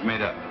 My mind's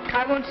made up.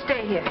 I won't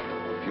stay here.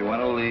 If you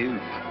want to leave,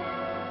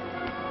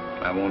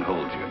 I won't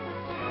hold you.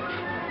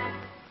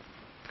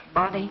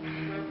 Barney,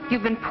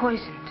 you've been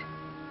poisoned.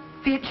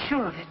 Be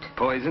sure of it.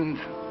 Poisoned?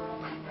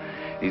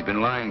 He's been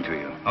lying to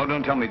you. Oh,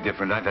 don't tell me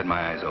different. I've had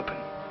my eyes open.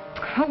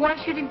 Oh,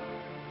 why should he?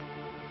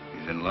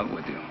 He's in love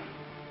with you.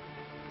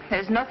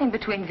 There's nothing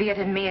between Viet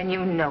and me, and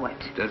you know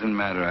it. Doesn't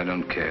matter. I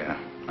don't care.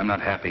 I'm not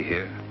happy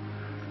here.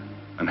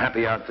 I'm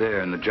happy out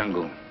there in the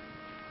jungle.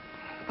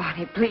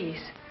 Barney,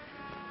 please.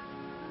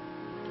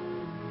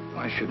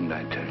 Why shouldn't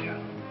I tell you?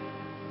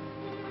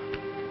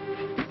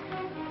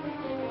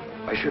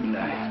 Why shouldn't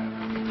I?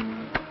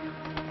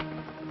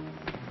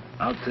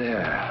 Out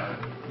there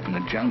in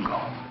the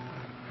jungle.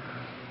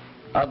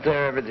 Out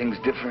there, everything's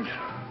different.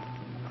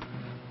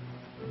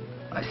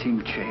 I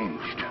seem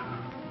changed.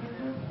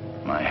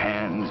 My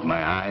hands,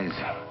 my eyes.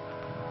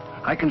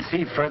 I can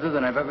see further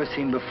than I've ever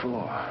seen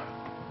before.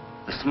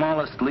 The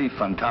smallest leaf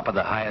on top of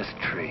the highest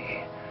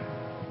tree.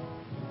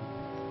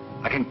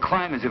 I can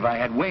climb as if I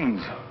had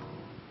wings.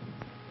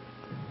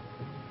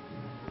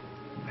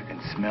 I can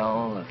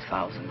smell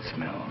 1,000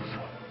 smells.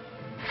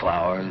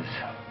 Flowers,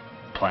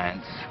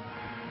 plants,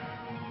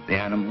 the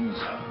animals.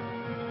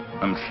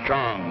 I'm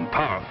strong and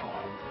powerful.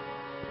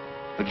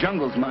 The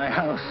jungle's my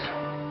house.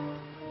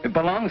 It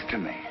belongs to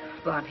me.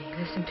 Barney,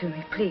 listen to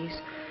me,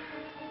 please.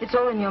 It's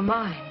all in your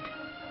mind.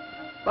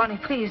 Barney,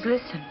 please,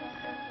 listen.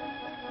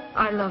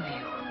 I love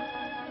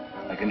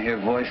you. I can hear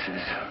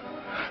voices.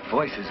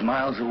 Voices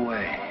miles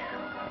away.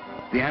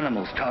 The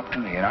animals talk to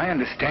me, and I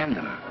understand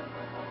them.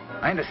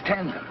 I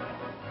understand them.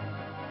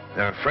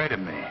 They're afraid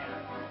of me.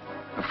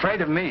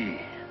 Afraid of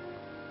me.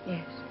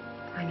 Yes,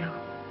 I know.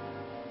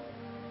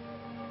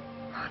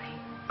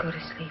 Barney, go to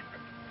sleep.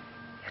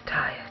 You're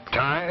tired.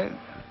 Tired?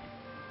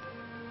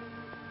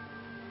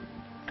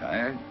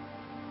 Tired?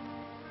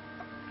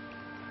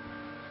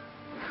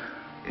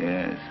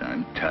 Yes,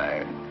 I'm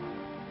tired.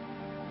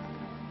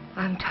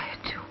 I'm tired,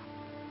 too.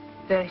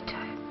 Very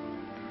tired.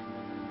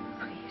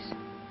 Please,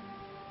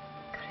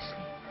 go to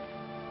sleep.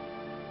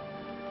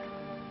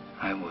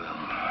 I will,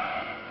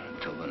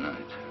 until the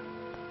night.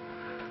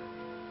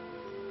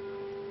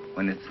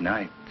 When it's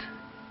night,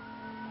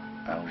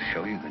 I'll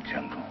show you the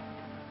jungle.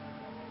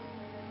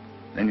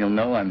 Then you'll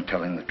know I'm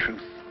telling the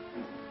truth.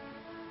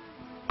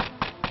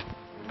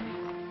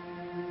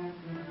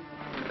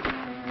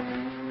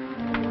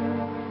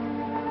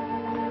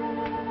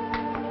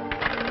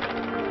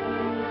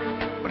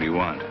 What do you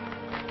want?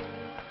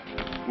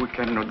 We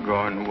cannot go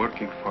on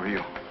working for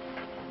you.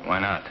 Why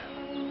not?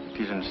 It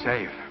isn't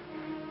safe.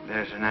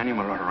 There's an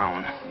animal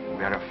around.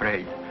 We are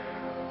afraid.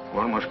 We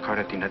almost caught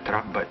it in a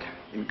trap, but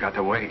it got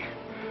away.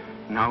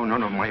 Now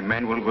none of my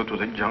men will go to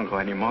the jungle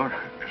anymore,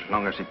 as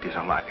long as it is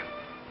alive.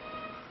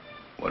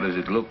 What does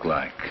it look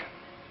like?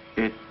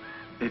 It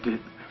is...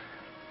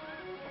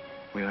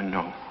 We don't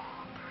know.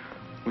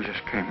 We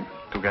just came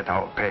to get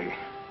our pay.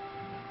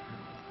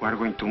 We're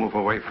going to move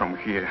away from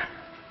here.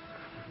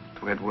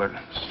 to Edward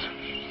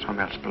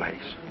Sommer's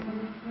place.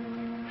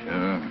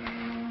 Sure.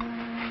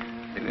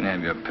 You can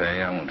have your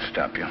pay. I won't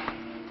stop you.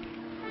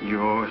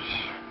 Yours,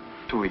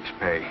 2 weeks'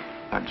 pay.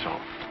 That's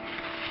all.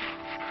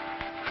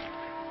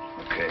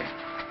 Okay.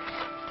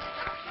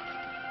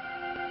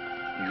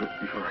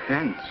 Your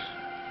hands.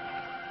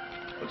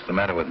 What's the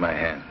matter with my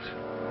hands?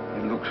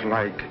 It looks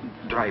like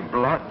dry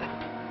blood.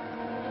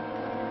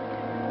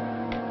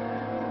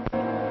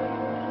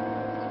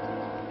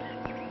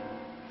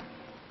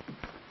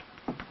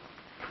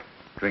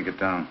 Drink it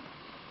down.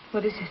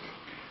 What is it?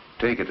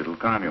 Take it, it'll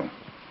calm you.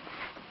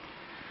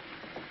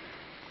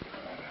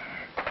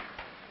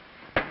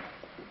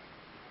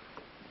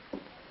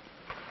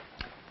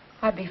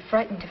 I'd be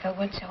frightened if I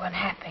weren't so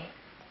unhappy.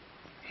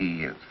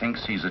 He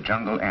thinks he's a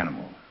jungle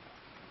animal.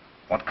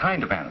 What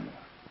kind of animal?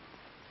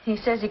 He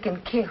says he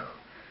can kill.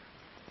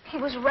 He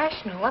was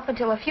rational up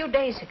until a few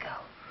days ago.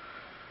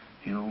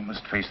 You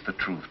must face the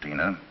truth,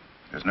 Tina.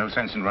 There's no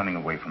sense in running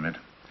away from it.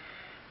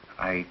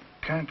 I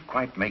can't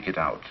quite make it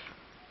out.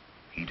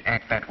 He'd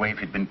act that way if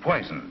he'd been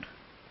poisoned.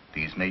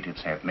 These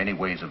natives have many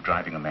ways of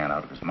driving a man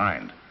out of his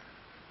mind.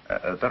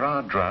 There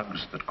are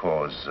drugs that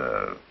cause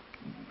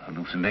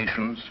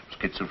hallucinations,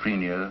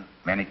 schizophrenia,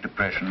 manic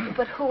depression.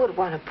 But who would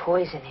want to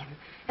poison him?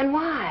 And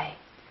why?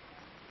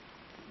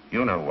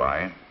 You know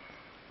why.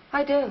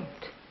 I don't.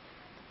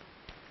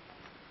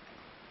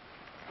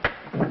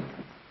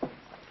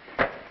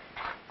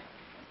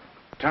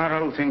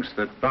 Taro thinks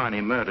that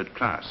Barney murdered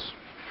Klaas.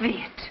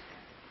 Viet.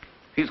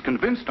 He's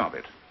convinced of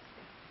it.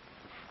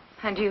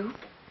 And you?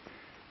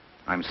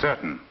 I'm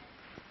certain.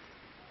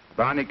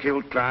 Barney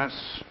killed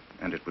Klaas,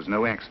 and it was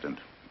no accident.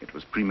 It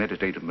was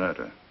premeditated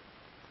murder.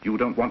 You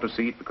don't want to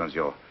see it because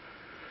you're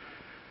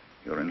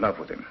in love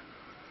with him.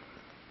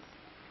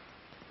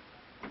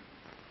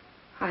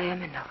 I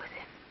am in love with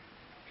him.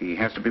 He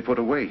has to be put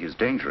away. He's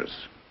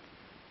dangerous.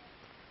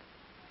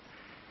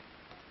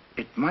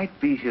 It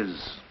might be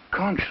his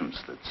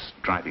conscience that's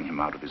driving him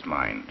out of his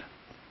mind.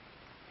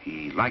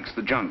 He likes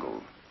the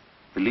jungle.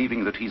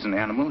 Believing that he's an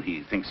animal,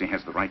 he thinks he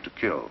has the right to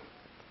kill.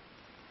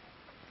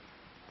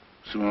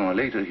 Sooner or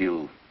later,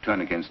 he'll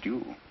turn against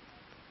you.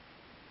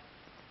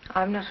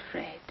 I'm not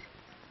afraid.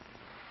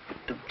 But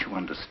don't you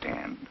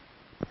understand?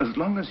 As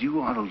long as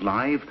you are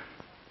alive,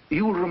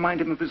 you'll remind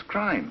him of his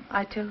crime.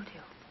 I told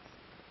you.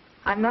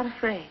 I'm not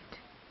afraid.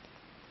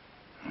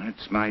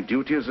 It's my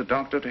duty as a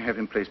doctor to have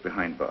him placed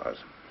behind bars.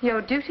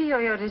 Your duty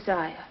or your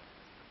desire?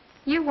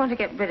 You want to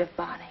get rid of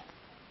Barney.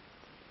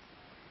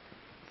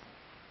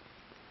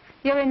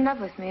 You're in love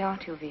with me,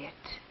 aren't you, Viet?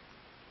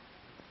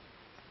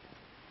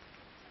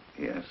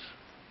 Yes.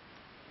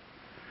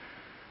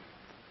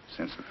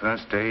 Since the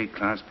first day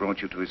Klaas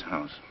brought you to his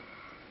house.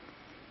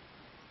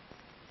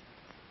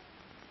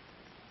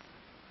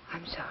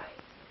 I'm sorry.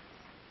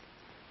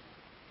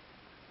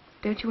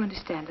 Don't you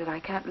understand that I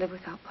can't live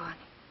without Barney?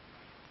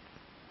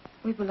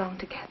 We belong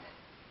together.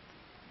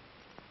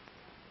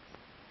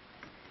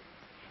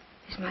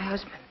 He's my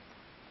husband.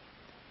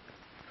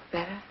 For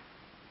better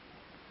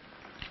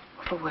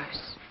or for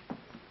worse.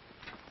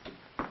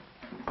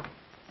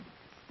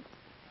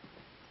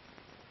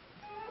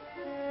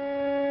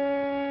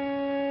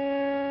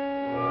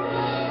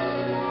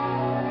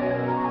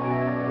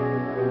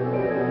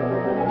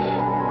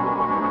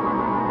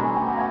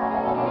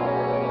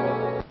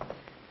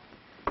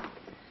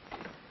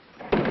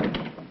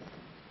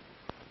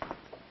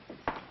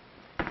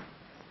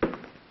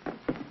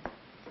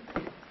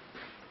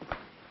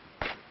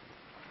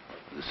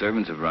 The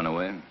servants have run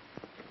away.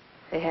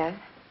 They have?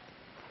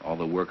 All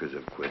the workers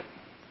have quit.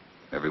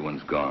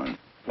 Everyone's gone.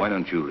 Why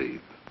don't you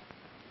leave?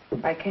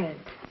 I can't.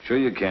 Sure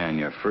you can.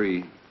 You're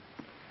free.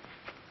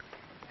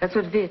 That's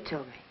what Viet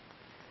told me.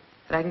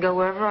 That I can go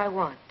wherever I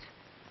want.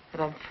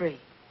 That I'm free.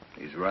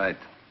 He's right.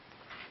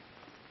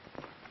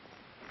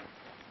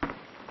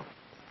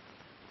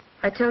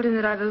 I told him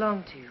that I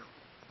belonged to you.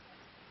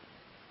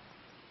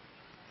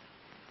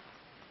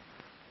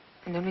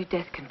 And only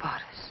death can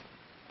part us.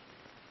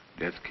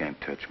 Death can't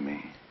touch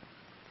me.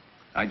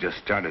 I just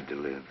started to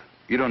live.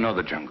 You don't know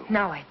the jungle.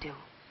 Now I do.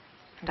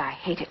 And I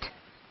hate it.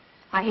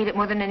 I hate it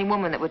more than any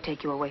woman that would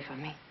take you away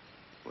from me.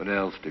 What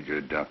else did your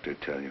doctor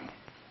tell you?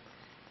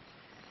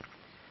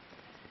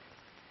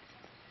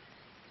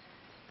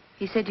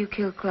 He said you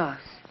killed Klaas.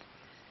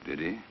 Did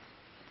he?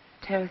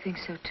 Tara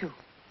thinks so, too.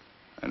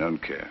 I don't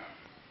care.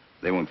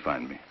 They won't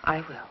find me.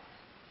 I will.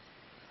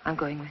 I'm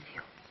going with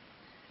you.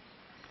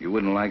 You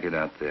wouldn't like it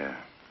out there.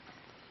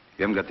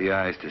 You haven't got the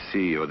eyes to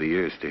see or the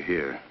ears to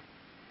hear.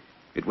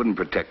 It wouldn't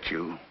protect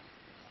you.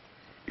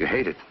 You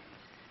hate it.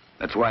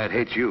 That's why it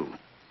hates you.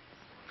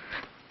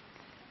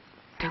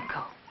 Don't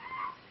go.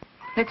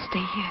 Let's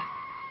stay here.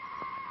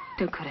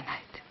 Don't go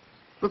tonight.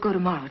 We'll go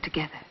tomorrow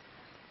together.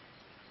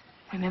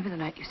 Remember the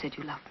night you said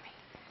you loved me?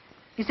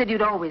 You said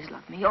you'd always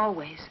love me,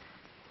 always.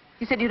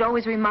 You said you'd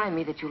always remind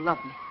me that you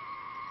loved me.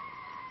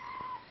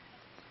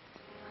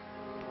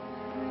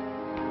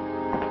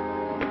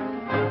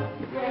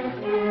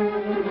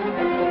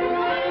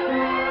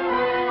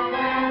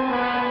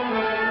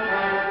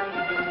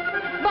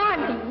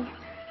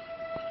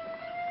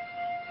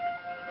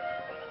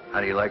 How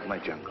do you like my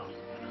jungle?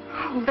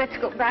 Oh, let's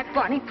go back,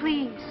 Barney,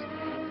 please.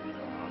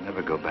 I'll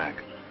never go back.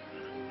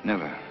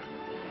 Never.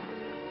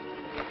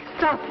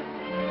 Stop.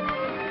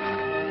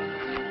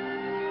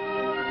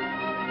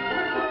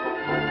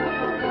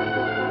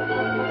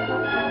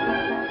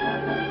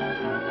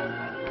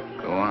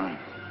 Go on.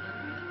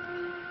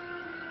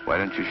 Why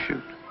don't you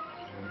shoot?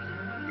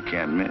 You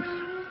can't miss.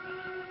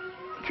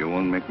 But you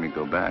won't make me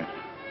go back.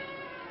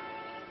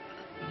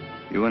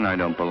 You and I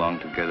don't belong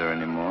together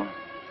anymore.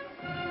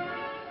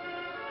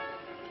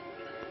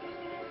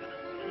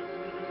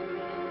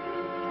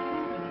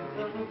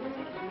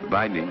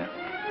 Goodbye, Dina.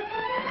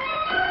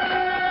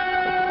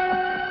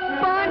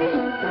 Barney!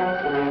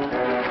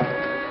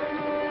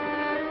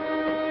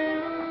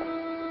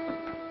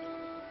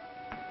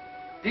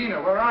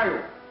 Dina, where are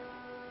you?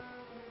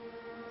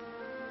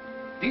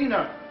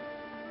 Dina!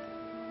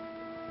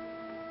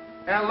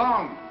 How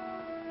long?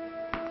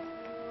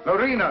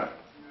 Lorena!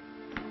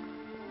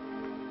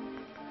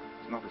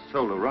 There's not a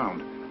soul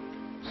around.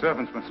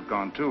 Servants must have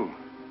gone too.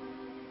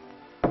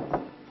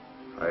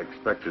 I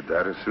expected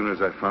that as soon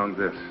as I found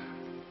this.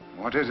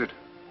 What is it?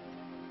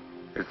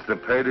 It's the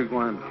Payton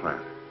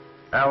plant.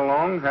 Al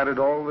Long had it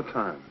all the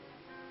time.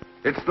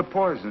 It's the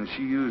poison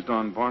she used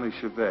on Barney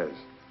Chavez.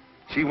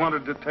 She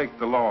wanted to take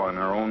the law in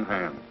her own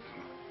hands.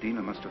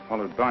 Dina must have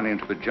followed Barney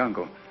into the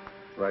jungle.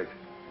 Right.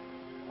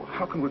 Well,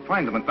 how can we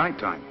find them at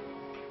nighttime?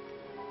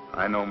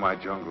 I know my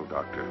jungle,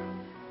 Doctor.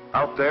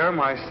 Out there,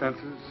 my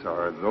senses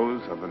are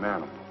those of an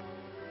animal.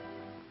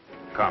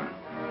 Come.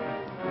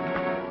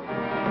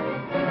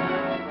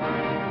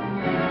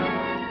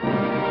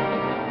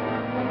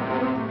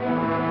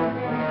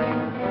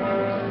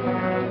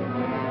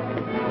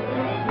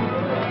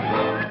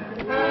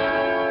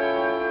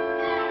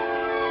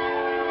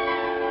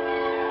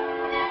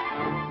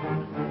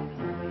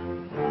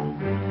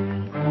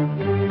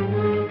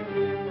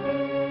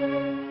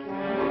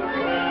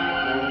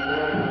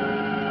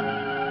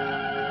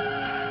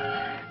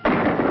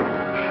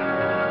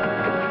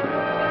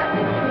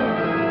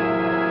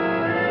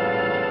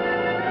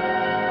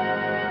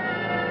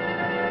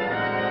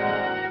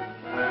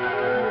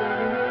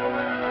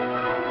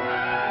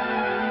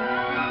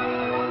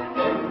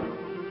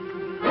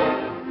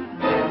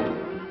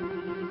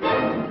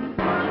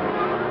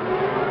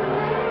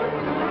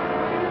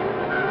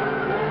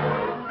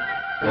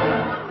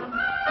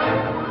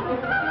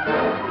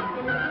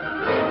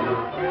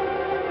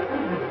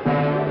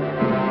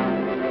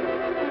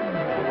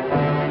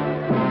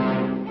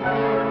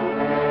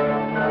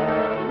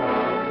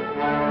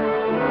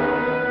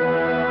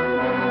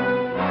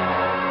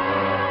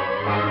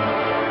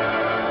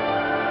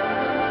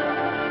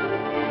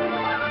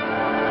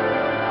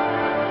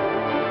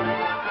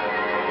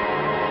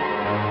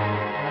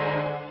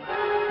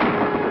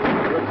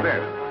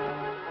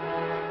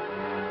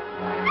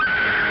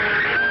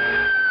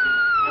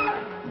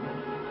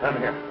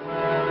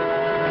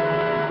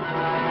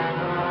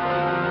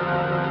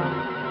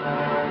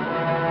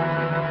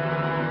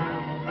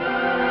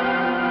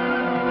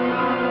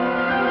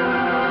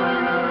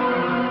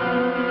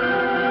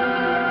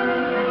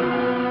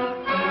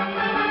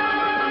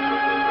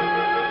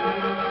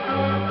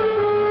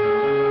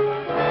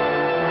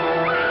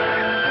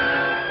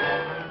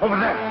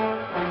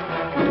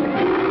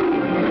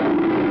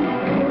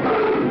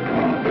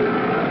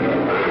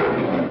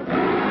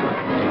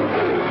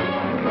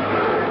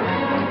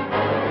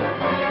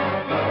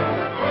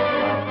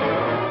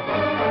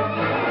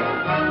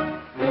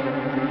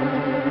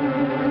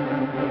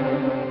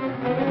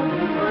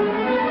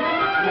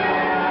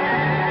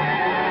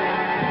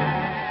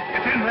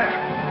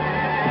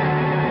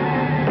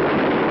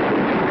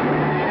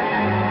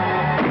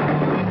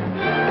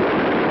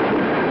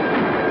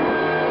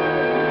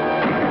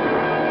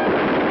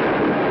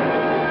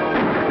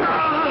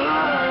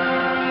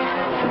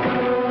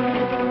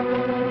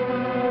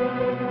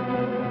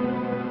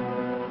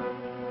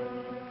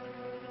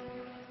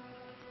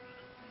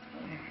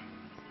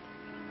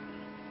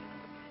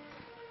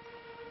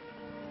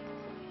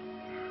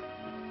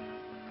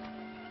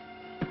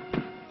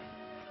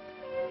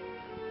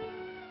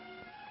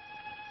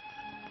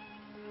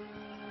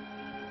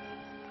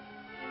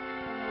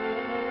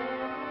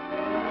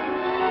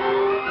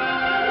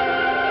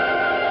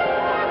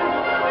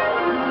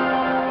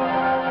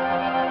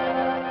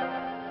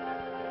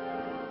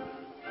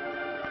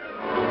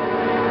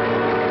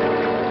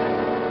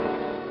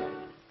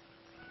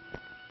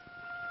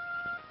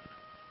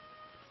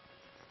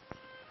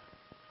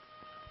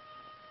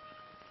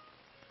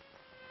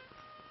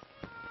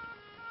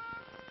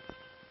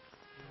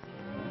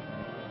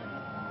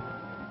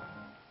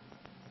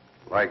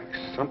 Like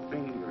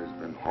something that has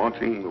been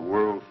haunting the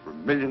world for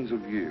millions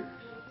of years,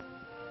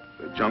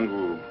 the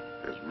jungle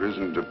has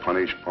risen to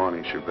punish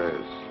Barney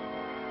Chavez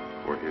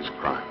for his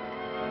crime.